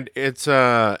 And it's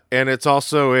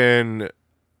also in,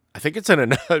 I think it's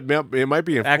in it might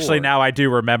be in Actually, 4. now I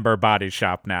do remember Body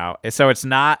Shop now. So it's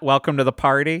not Welcome to the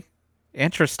Party?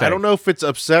 Interesting. I don't know if it's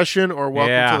Obsession or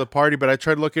Welcome to the Party, but I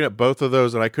tried looking at both of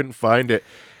those and I couldn't find it.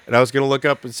 And I was going to look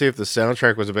up and see if the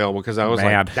soundtrack was available because I was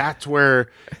like, that's where,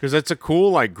 because it's a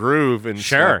cool like groove and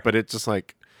stuff, but it's just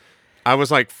like, I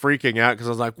was like freaking out because I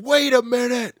was like, wait a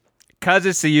minute. Because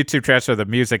it's the YouTube transfer, the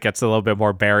music gets a little bit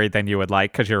more buried than you would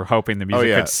like because you're hoping the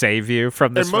music could save you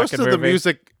from this fucking movie. And most of the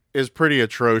music is pretty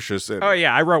atrocious.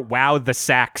 Yeah. I wrote, wow, the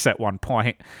sax at one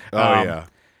point. Yeah.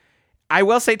 I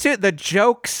will say, too, the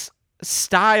jokes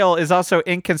style is also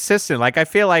inconsistent. Like, I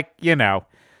feel like,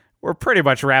 we're pretty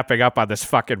much wrapping up on this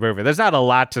fucking movie. There's not a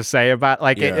lot to say about,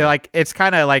 like, it's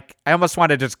kind of like, I almost want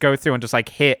to just go through and just, like,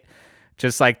 hit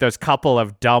just, like, those couple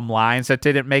of dumb lines that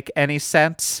didn't make any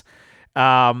sense.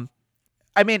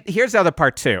 I mean, here's the other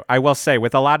part, too. I will say,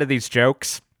 with a lot of these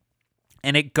jokes,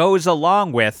 and it goes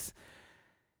along with,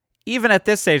 even at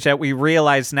this age, that we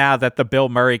realize now that the Bill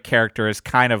Murray character is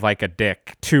kind of like a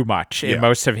dick too much in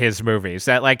most of his movies.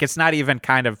 That, like, it's not even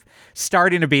kind of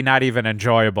starting to be not even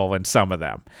enjoyable in some of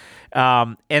them.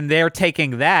 And they're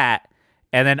taking that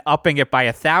and then upping it by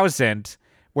 1,000,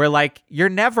 where, like, you're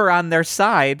never on their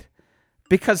side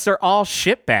because they're all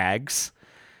shitbags.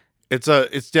 It's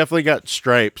definitely got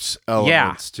Stripes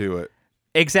elements to it.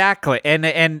 Exactly.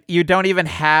 And you don't even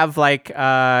have like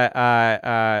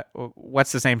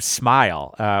what's his name?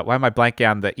 Smile. Why am I blanking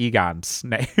on the Egon's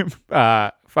name?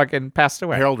 Fucking passed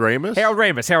away. Harold Ramis? Harold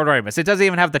Ramis. It doesn't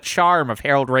even have the charm of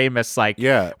Harold Ramis, like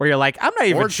where you're like, I'm not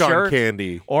even sure. Or John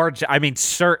Candy. Or I mean,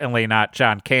 certainly not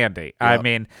John Candy. Yep. I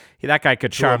mean, that guy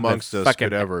could charm amongst us fucking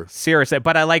could ever. Seriously.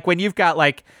 But I like when you've got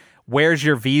like, where's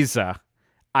your visa?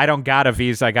 I don't got a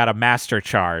visa. I got a master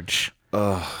charge.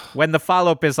 Ugh. When the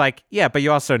follow-up is like, yeah, but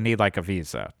you also need like a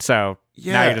visa. So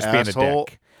now you're just asshole. being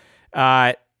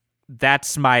a dick.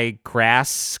 That's my grass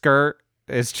skirt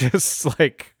is just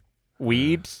like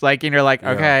weed. Like, and you're like,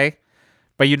 okay,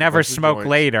 but you never smoke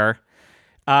later.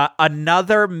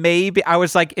 Another maybe, I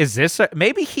was like, is this,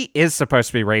 maybe he is supposed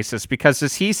to be racist because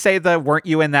does he say weren't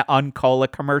you in that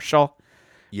Uncola commercial?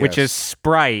 Yes. Which is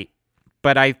Sprite.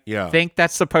 But I think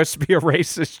that's supposed to be a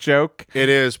racist joke. It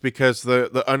is because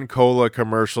the Uncola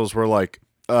commercials were like,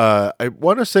 I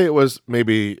want to say it was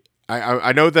maybe,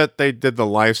 I know that they did the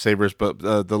Lifesavers, but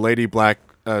the Lady Black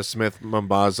Smith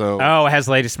Mambazo. Oh, it has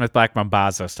Lady Smith Black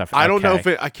Mambazo stuff. I don't know if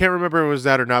I can't remember if it was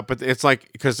that or not, but it's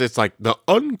like, because it's like the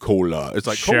Uncola. It's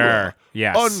like Cola.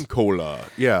 Yes. Uncola.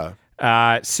 Yeah.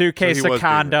 Suitcase of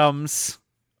condoms.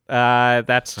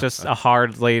 That's just a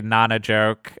hardly not a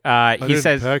joke. He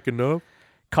says, pack enough.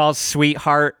 Calls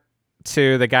sweetheart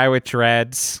to the guy with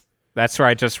dreads. That's where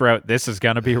I just wrote, this is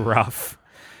going to be rough.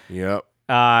 Yep.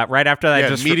 Right after that,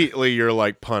 just immediately you're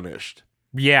like punished.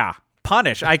 Yeah.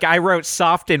 Punish. I wrote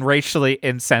soft and racially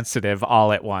insensitive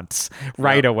all at once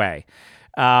right away.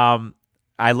 I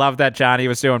love that Johnny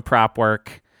was doing prop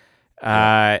work.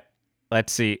 Let's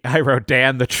see. I wrote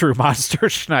Dan the True Monster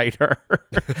Schneider.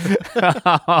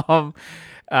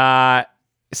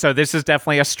 So this is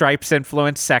definitely a Stripes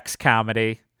influenced sex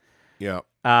comedy. Yeah.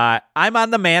 I'm on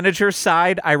the manager's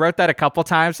side. I wrote that a couple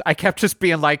times. I kept just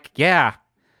being like, yeah,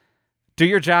 do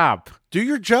your job. Do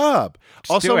your job.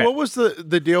 Just also, what was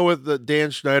the deal with the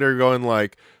Dan Schneider going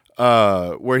like,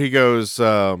 where he goes,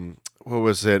 what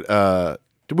was it?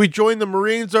 Did we join the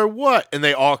Marines or what? And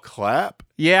they all clap?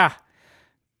 Yeah.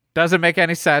 Doesn't make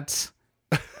any sense.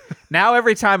 Now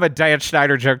every time a Dan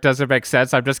Schneider joke doesn't make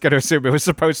sense, I'm just going to assume it was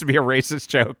supposed to be a racist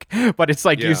joke. But it's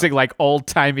like using like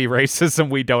old-timey racism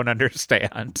we don't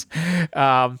understand.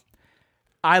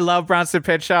 I love Bronson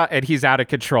Pinchot, and he's out of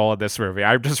control in this movie.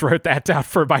 I just wrote that down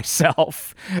for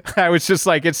myself. I was just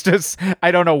like, it's just,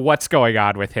 I don't know what's going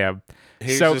on with him.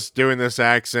 He's just doing this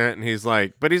accent, and he's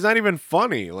like, but he's not even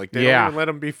funny. Like, they don't even let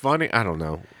him be funny. I don't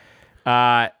know.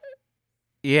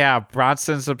 Yeah,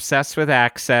 Bronson's obsessed with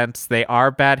accents. They are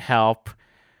bad help.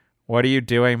 What are you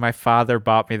doing? My father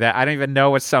bought me that. I don't even know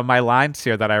what some of my lines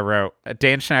here that I wrote.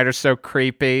 Dan Schneider's so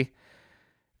creepy.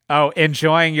 Oh,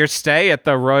 enjoying your stay at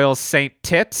the Royal St.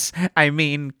 Tits? I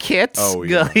mean, Kits? Oh,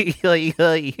 yeah.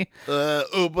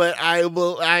 But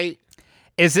I...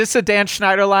 Is this a Dan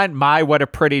Schneider line? My, what a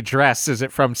pretty dress. Is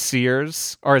it from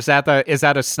Sears? Or is that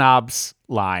a Snobs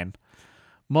line?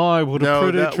 My, what a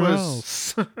pretty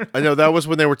dress. I know, that was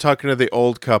when they were talking to the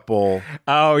old couple.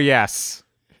 Oh, yes.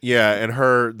 Yeah,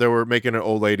 and they were making an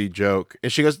old lady joke.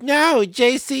 And she goes, no,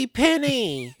 J.C.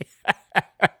 Penney.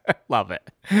 Love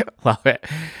it. Love it.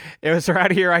 It was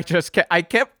right here. I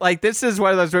kept, like, this is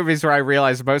one of those movies where I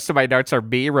realized most of my notes are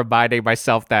me reminding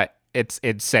myself that it's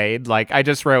insane. Like, I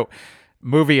just wrote,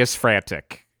 movie is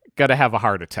frantic. Gonna have a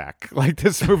heart attack. Like,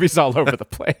 this movie's all over the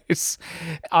place.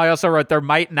 I also wrote, there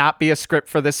might not be a script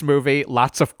for this movie.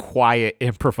 Lots of quiet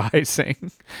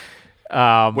improvising.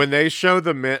 When they show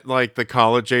the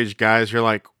college age guys, you're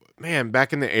like, man,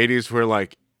 back in the 80s, we're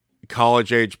like,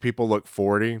 college age people look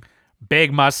 40.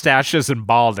 Big mustaches and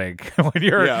balding when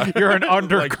you're an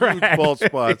undergrad. Like huge bald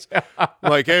spots.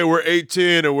 Like, hey, we're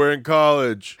 18 and we're in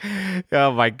college.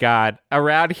 Oh my God.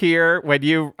 Around here,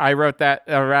 I wrote that,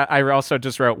 I also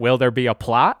just wrote, will there be a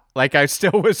plot? Like I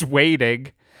still was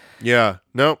waiting. Yeah.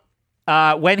 Nope.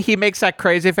 When he makes that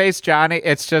crazy face, Johnny,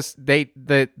 it's just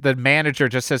the manager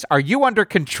just says, "Are you under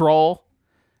control?"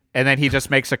 And then he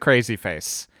just makes a crazy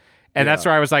face. And that's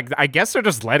where I was like, I guess they're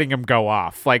just letting him go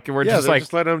off. Like we're just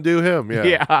letting him do him. Yeah.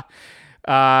 Yeah.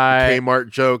 Kmart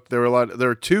joke. There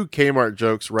were two Kmart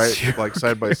jokes, right? Like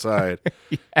side by side.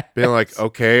 Yes. Being like,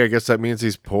 okay, I guess that means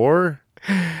he's poor.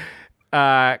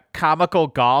 Comical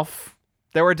golf.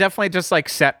 There were definitely just like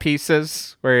set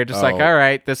pieces where you're just like, all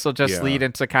right, this will just lead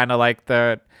into kind of like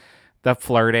the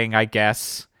flirting, I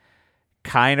guess.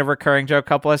 Kind of recurring joke,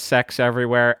 couple of sex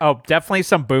everywhere. Oh, definitely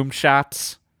some boom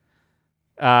shots.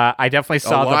 I definitely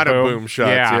saw a lot of boom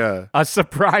shots. Yeah, a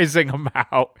surprising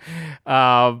amount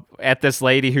at this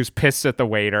lady who's pissed at the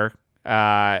waiter.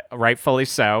 Rightfully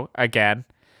so. Again.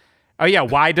 Oh yeah,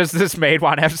 why does this maid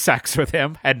want to have sex with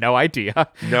him? Had no idea.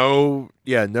 No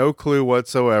clue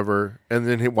whatsoever. And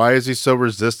then why is he so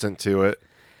resistant to it?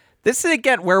 This is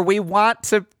again where we want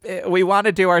to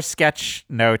do our sketch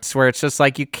notes where it's just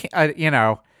like you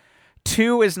can't,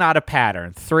 2 is not a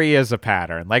pattern. 3 is a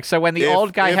pattern. Like, so when the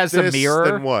old guy has a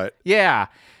mirror, then what? Yeah,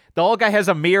 the old guy has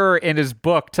a mirror in his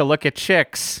book to look at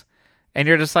chicks, and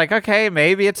you're just like, okay,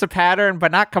 maybe it's a pattern,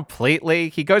 but not completely.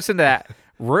 He goes into that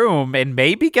room and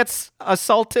maybe gets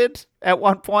assaulted at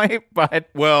one point, but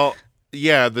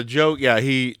the joke,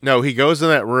 he goes in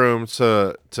that room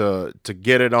to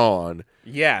get it on.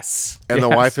 Yes. And the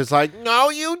wife is like, no,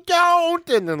 you don't.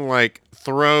 And then like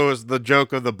throws the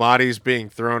joke of the bodies being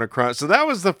thrown across. So that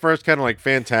was the first kind of like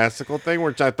fantastical thing,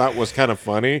 which I thought was kind of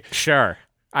funny. Sure.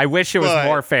 I wish it was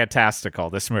more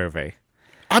fantastical, this movie.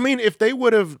 I mean, if they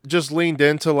would have just leaned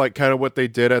into like kind of what they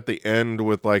did at the end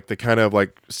with like the kind of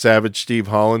like savage Steve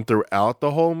Holland throughout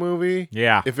the whole movie.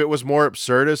 Yeah. If it was more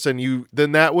absurdist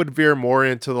then that would veer more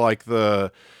into like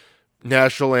the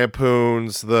National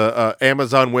Lampoons, the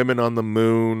Amazon Women on the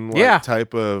Moon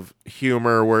type of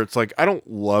humor where it's like, I don't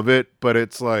love it, but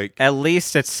it's like, at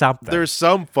least it's something. There's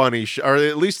some funny, or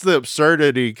at least the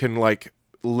absurdity can like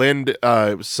lend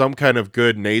some kind of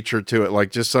good nature to it. Like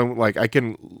just some, like I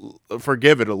can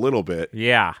forgive it a little bit.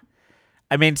 Yeah.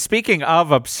 I mean, speaking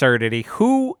of absurdity,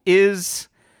 who is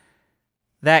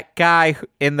that guy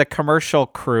in the commercial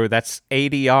crew that's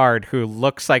 80 yard who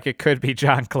looks like it could be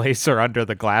John Glaser under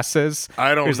the glasses?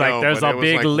 I don't know. He's like, there's a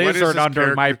big lizard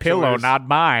under my pillow, not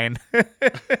mine.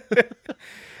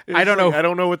 I don't know. I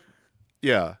don't know what.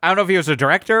 Yeah. I don't know if he was a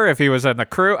director, if he was in the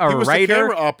crew, he was writer. The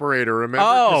camera operator, remember?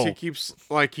 Because he keeps,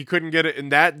 like, he couldn't get it,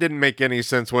 and that didn't make any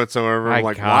sense whatsoever. My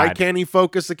like, God. why can't he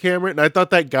focus the camera? And I thought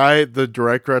that guy, the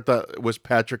director, I thought was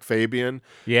Patrick Fabian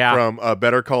from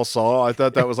Better Call Saul. I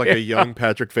thought that was like a young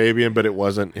Patrick Fabian, but it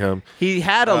wasn't him. He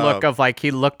had a look of, like,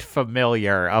 he looked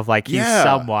familiar, of, like, he's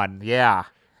someone. Yeah.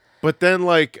 But then,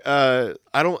 like,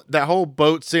 that whole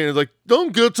boat scene is like,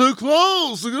 don't get too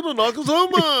close, you're gonna knock us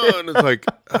over. And it's like,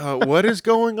 what is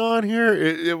going on here?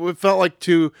 It felt like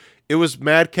it was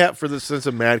madcap for the sense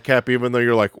of madcap, even though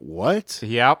you're like, what?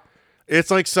 Yep. It's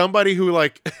like somebody who,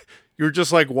 like, you're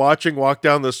just, like, watching walk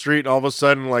down the street, and all of a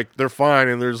sudden, like, they're fine,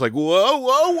 and they're just like, whoa,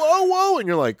 whoa, whoa, whoa, and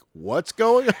you're like, what's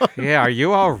going on? Yeah, are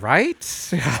you all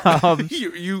right?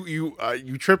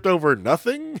 You tripped over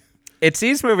nothing? It's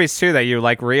these movies, too, that you,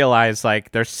 like, realize,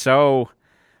 like, they're so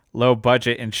low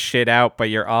budget and shit out, but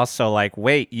you're also like,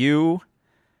 wait, you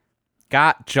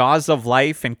got Jaws of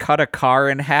Life and cut a car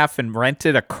in half and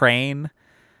rented a crane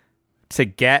to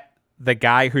get the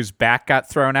guy whose back got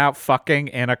thrown out fucking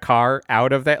in a car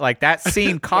out of that? Like, that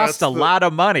scene cost a lot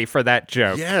of money for that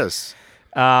joke. Yes.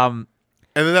 And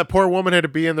then that poor woman had to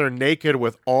be in there naked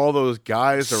with all those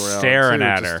guys around. Staring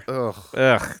at her.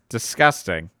 Ugh,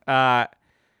 disgusting.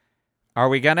 Are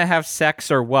we going to have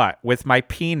sex or what? With my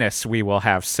penis, we will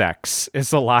have sex,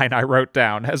 is the line I wrote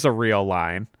down as a real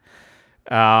line.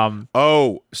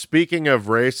 Speaking of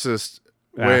racist,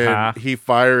 when he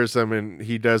fires them and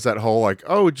he does that whole like,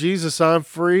 oh, Jesus, I'm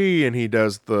free. And he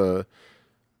does the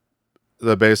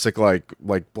basic like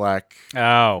black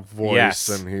voice. Yes.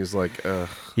 And he's like, ugh.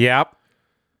 Yep.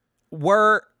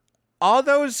 Were all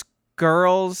those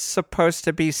girls supposed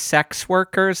to be sex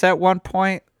workers at one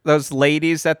point? Those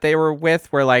ladies that they were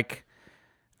with were like,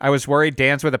 I was worried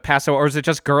Dan's with a passo, or is it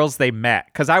just girls they met?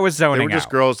 Because I was zoning out. They were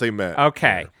just girls they met.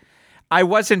 Okay. Yeah. I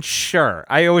wasn't sure.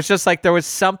 I was just like, there was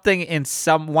something in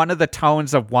one of the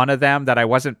tones of one of them that I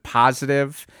wasn't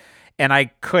positive. and I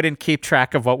couldn't keep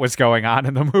track of what was going on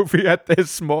in the movie at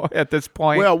this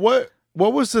point. Well,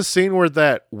 what was the scene where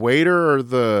that waiter or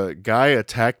the guy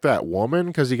attacked that woman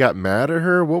because he got mad at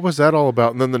her? What was that all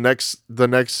about? And then the next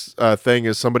thing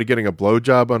is somebody getting a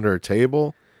blowjob under a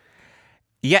table.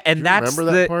 Yeah, and that's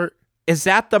remember that part? Is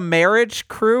that the marriage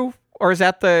crew, or is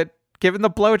that the giving the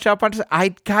blowjob on?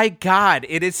 God,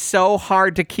 it is so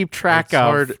hard to keep track It's of.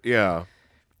 hard, yeah.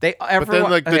 But then,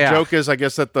 like, the joke is, I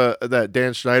guess, that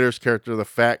Dan Schneider's character, the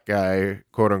fat guy,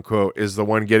 quote unquote, is the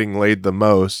one getting laid the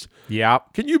most.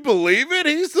 Yep. Can you believe it?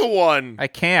 He's the one. I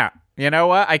can't. You know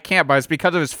what? I can't, but it's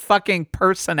because of his fucking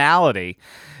personality.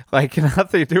 Like,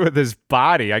 nothing to do with his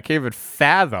body. I can't even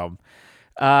fathom.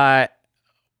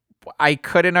 I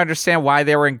couldn't understand why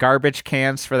they were in garbage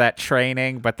cans for that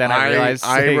training, but then I realized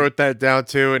I wrote that down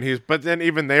too, but then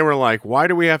even they were like, "Why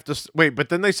do we have to wait?" But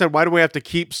then they said, "Why do we have to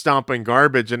keep stomping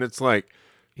garbage?" And it's like,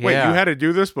 "Wait, you had to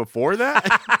do this before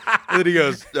that?" And then he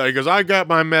goes, "I got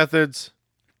my methods."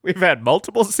 We've had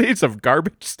multiple scenes of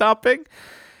garbage stomping.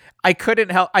 I couldn't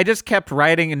help. I just kept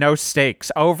writing no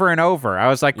stakes over and over. I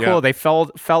was like, "Cool, they fell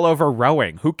over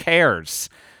rowing. Who cares?"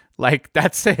 Like,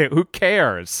 that's it. Who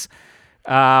cares?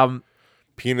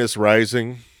 Penis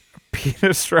rising.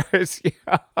 Penis rise.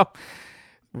 Yeah.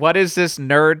 What is this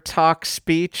nerd talk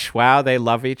speech? Wow, they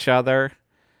love each other.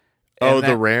 And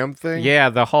the ram thing?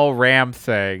 Yeah, the whole ram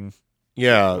thing.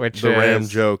 Yeah, which the ram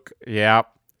joke. Yep.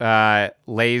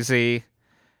 Lazy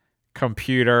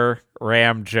computer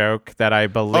ram joke that I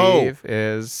believe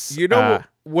is... You know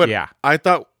what yeah. I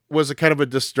thought was a kind of a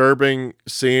disturbing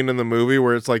scene in the movie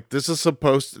where it's like, this is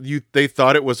they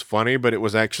thought it was funny, but it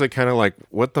was actually kind of like,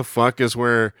 what the fuck, is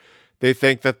where they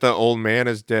think that the old man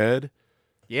is dead.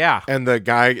 Yeah. And the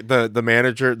guy, the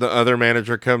manager, the other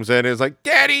manager comes in and is like,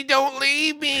 "Daddy, don't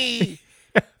leave me."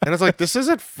 And it's like, this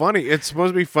isn't funny. It's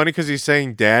supposed to be funny because he's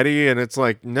saying daddy. And it's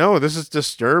like, no, this is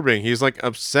disturbing. He's like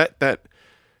upset that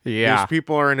these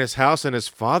people are in his house and his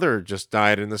father just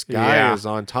died and this guy is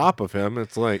on top of him.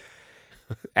 It's like,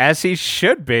 as he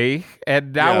should be,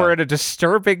 and now we're in a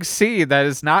disturbing scene that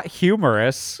is not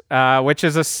humorous, which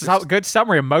is a good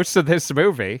summary of most of this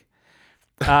movie.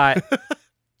 I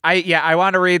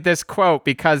want to read this quote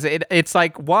because it's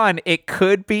like, one, it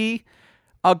could be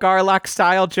a Garlock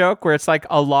style joke where it's like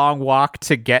a long walk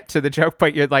to get to the joke,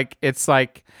 but you're like, it's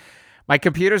like, my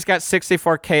computer's got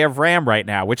 64K of RAM right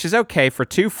now, which is okay for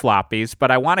 2 floppies, but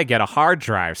I want to get a hard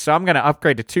drive. So I'm going to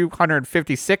upgrade to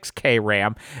 256K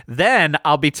RAM. Then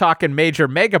I'll be talking major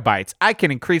megabytes. I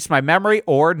can increase my memory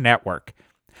or network.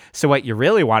 So what you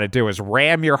really want to do is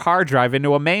ram your hard drive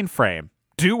into a mainframe.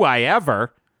 Do I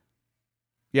ever?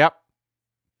 Yep.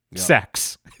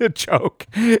 Sex. Joke.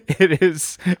 It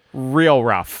is real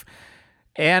rough.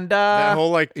 And that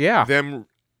whole them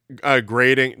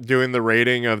doing the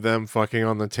rating of them fucking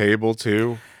on the table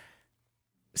too.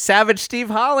 Savage Steve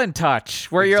Holland touch,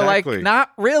 where you're like,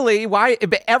 not really. Why?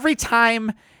 But every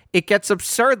time it gets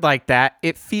absurd like that,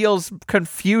 it feels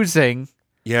confusing.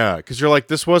 Yeah, because you're like,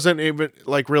 this wasn't even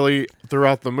like really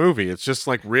throughout the movie. It's just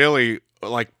like really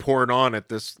like poured on at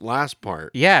this last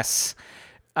part. Yes.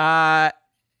 And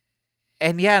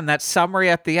that summary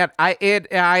at the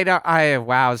end,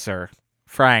 wowzer,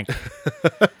 Frank.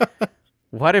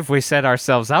 What have we set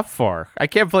ourselves up for? I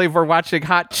can't believe we're watching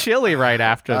Hot Chili right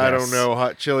after this. I don't know.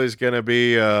 Hot Chili's gonna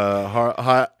be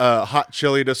hot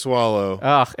chili to swallow.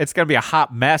 Ugh, it's gonna be a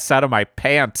hot mess out of my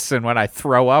pants, and when I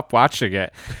throw up watching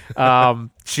it,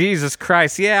 Jesus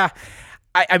Christ, yeah.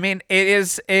 I mean, it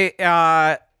is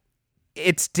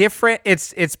it's different.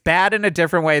 It's bad in a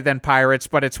different way than Pirates,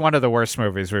 but it's one of the worst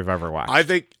movies we've ever watched. I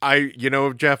think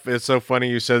Jeff, it's so funny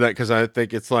you said that because I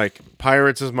think it's like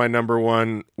Pirates is my number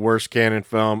 1 worst canon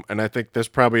film, and I think this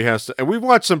probably has to. And we've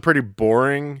watched some pretty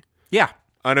boring,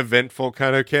 uneventful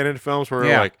kind of canon films where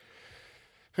we're like,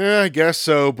 I guess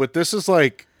so, but this is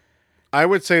like, I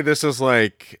would say this is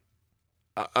like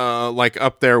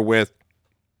up there with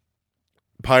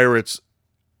Pirates.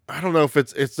 I don't know if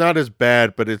it's not as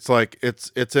bad, but it's like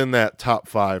it's in that top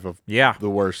 5 of the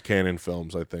worst canon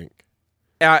films, I think.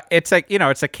 It's like,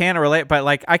 it's a canon relate, but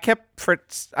like I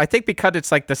think because it's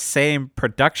like the same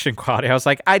production quality, I was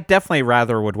like, I definitely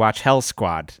rather would watch Hell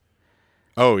Squad.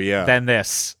 Oh yeah. Than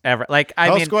this ever. Like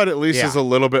Hell Squad at least is a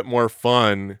little bit more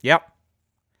fun. Yep.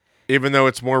 Even though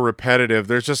it's more repetitive,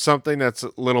 there's just something that's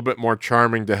a little bit more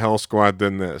charming to Hell Squad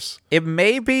than this. It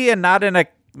may be, and not in a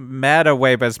meta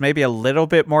way, but it's maybe a little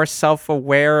bit more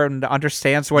self-aware and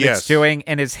understands what it's doing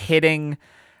and is hitting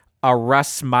a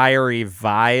Russ Meyer-y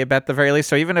vibe at the very least.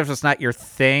 So even if it's not your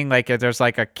thing, like there's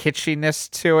like a kitschiness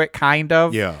to it, kind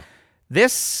of. Yeah.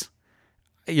 This,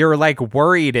 you're like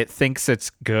worried it thinks it's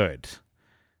good.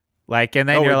 Like, and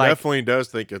then you're it like, definitely does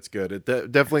think it's good. It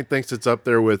definitely thinks it's up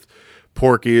there with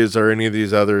Porky's or any of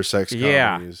these other sex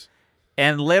comedies.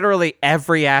 And literally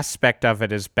every aspect of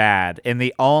it is bad. And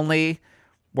the only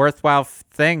worthwhile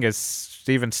thing is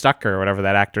Steven Stucker or whatever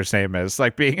that actor's name is.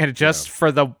 Like, being in just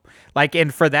for the, like,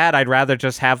 and for that, I'd rather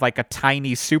just have like a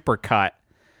tiny supercut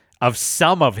of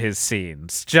some of his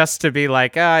scenes just to be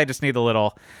like, I just need a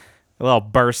little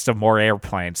burst of more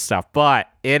airplane stuff. But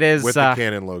it is with the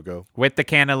Canon logo. With the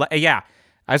Canon, yeah.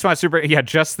 I just want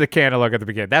just the Canon logo at the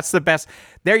beginning. That's the best.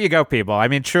 There you go, people. I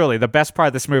mean, truly, the best part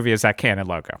of this movie is that Canon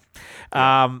logo.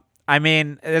 Yeah. I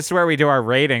mean, this is where we do our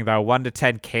rating, though. 1 to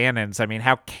 10 canons. I mean,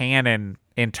 how canon,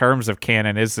 in terms of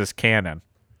canon, is this canon?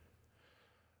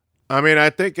 I mean, I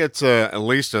think it's at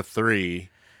least a 3.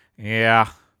 Yeah.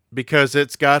 Because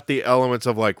it's got the elements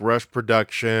of, like, rush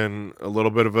production, a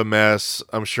little bit of a mess.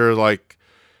 I'm sure, like,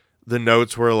 the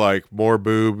notes were, like, more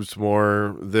boobs,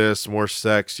 more this, more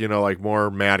sex, you know, like, more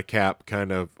madcap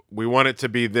kind of. We want it to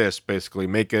be this, basically.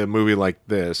 Make a movie like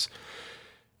this.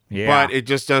 Yeah. But it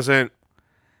just doesn't.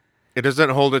 It doesn't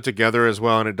hold it together as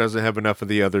well, and it doesn't have enough of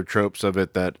the other tropes of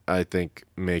it that I think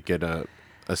make it a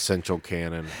essential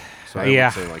canon. So I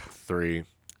would say, like, 3.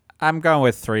 I'm going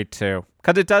with 3 too,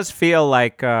 because it does feel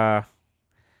like it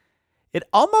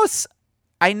almost.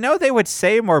 I know they would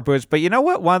say more boobs, but you know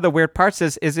what? One of the weird parts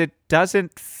is it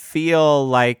doesn't feel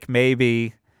like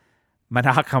maybe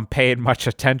Menachem paid much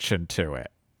attention to it.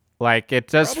 Like, it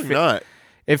does. Probably not.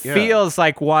 It feels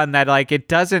like one that, like, it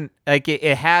doesn't, like,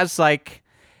 it has, like,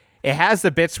 it has the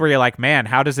bits where you're like, man,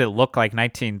 how does it look like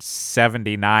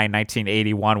 1979,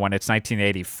 1981 when it's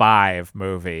 1985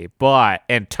 movie? But,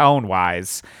 and tone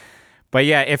wise. But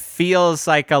yeah, it feels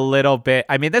like a little bit.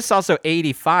 I mean, this is also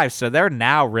 85, so they're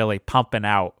now really pumping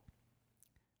out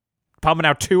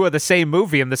 2 of the same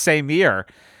movie in the same year.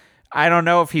 I don't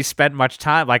know if he spent much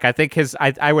time. Like, I think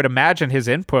I would imagine his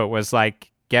input was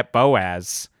like, get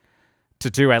Boaz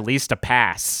to do at least a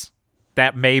pass.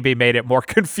 That maybe made it more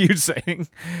confusing.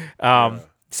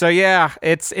 So yeah,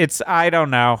 it's I don't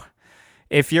know.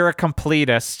 If you're a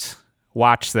completist,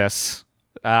 watch this.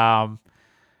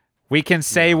 We can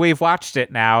say we've watched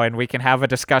it now, and we can have a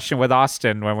discussion with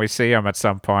Austin when we see him at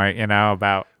some point, you know,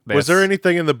 about this. Was there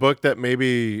anything in the book that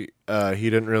maybe that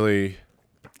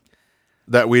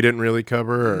we didn't really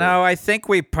cover? Or? No, I think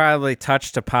we probably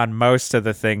touched upon most of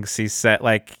the things he said,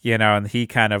 like, you know, and he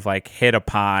kind of like hit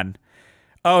upon.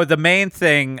 Oh, the main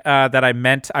thing that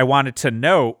I wanted to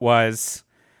note was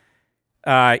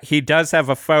he does have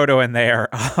a photo in there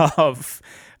of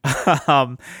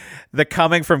the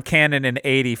Coming from Canon in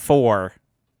 84,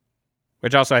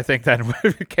 which also I think then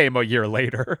came a year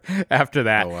later after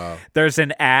that. Oh, wow. There's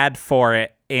an ad for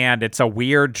it, and it's a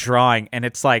weird drawing, and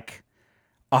it's like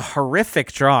a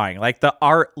horrific drawing. Like, the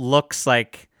art looks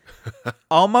like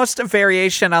almost a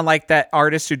variation on like that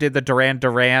artist who did the Duran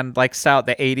Duran like style,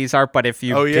 the 80s art, but if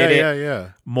you did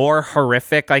it more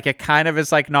horrific, like, it kind of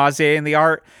is like nauseating, the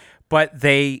art, but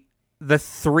the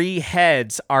 3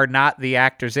 heads are not the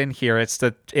actors in here.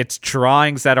 It's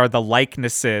drawings that are the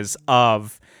likenesses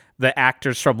of the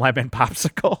actors from Lemon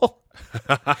Popsicle.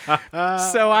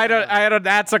 So I don't.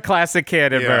 That's a classic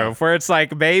canon move where it's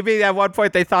like, maybe at one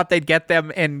point they thought they'd get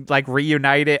them and like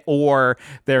reunite it, or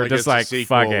they're just like,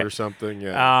 fuck it or something.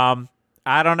 Yeah.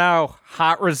 I don't know.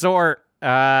 Hot Resort.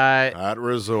 Hot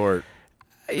Resort.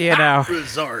 You know. Hot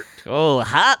Resort. Oh,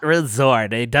 Hot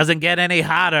Resort. It doesn't get any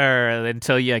hotter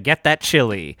until you get that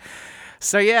chili.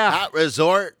 So yeah. Hot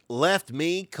Resort left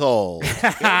me cold.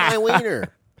 Get my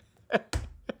wiener.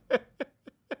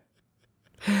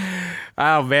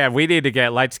 Oh man, we need to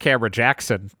get Lights Camera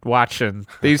Jackson watching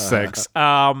these things.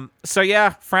 So yeah,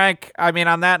 Frank, I mean,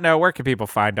 on that note, where can people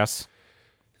find us?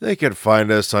 They can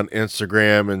find us on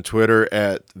Instagram and Twitter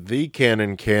at The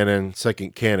Canon Canon.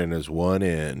 Second Canon is 1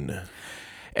 N.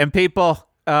 And people,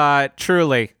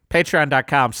 truly,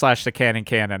 patreon.com/The Canon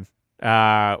Canon.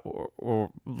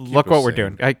 Look what we're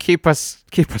doing. Keep us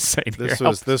sane.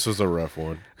 This was a rough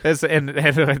one. This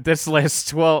this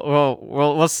list,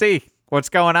 we'll see what's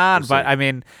going on, but I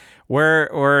mean, we're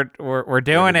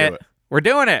doing it. We're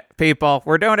doing it, people.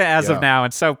 We're doing it as of now,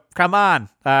 and so come on,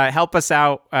 help us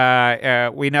out.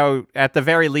 We know at the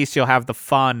very least you'll have the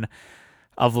fun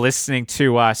of listening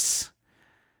to us.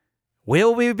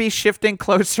 Will we be shifting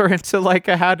closer into like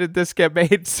a how did this get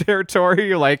made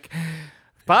territory? Like,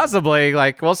 possibly.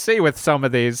 Like, we'll see with some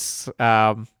of these.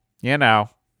 You know,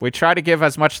 we try to give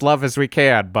as much love as we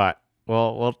can, but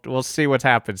we'll see what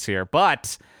happens here.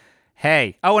 But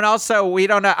hey, oh, and also we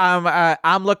don't know.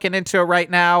 I'm looking into it right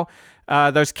now.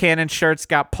 Those Canon shirts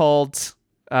got pulled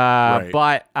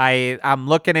But I'm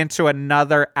looking into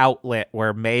another outlet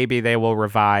where maybe they will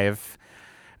revive.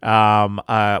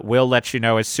 We'll let you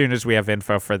know as soon as we have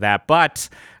info for that. But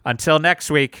until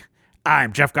next week,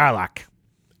 I'm Geoff Garlock.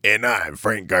 And I'm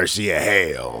Frank Garcia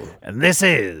Hale. And this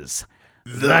is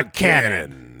The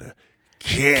Canon.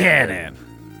 Cannon.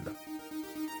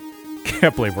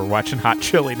 Can't believe we're watching Hot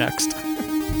Chili next.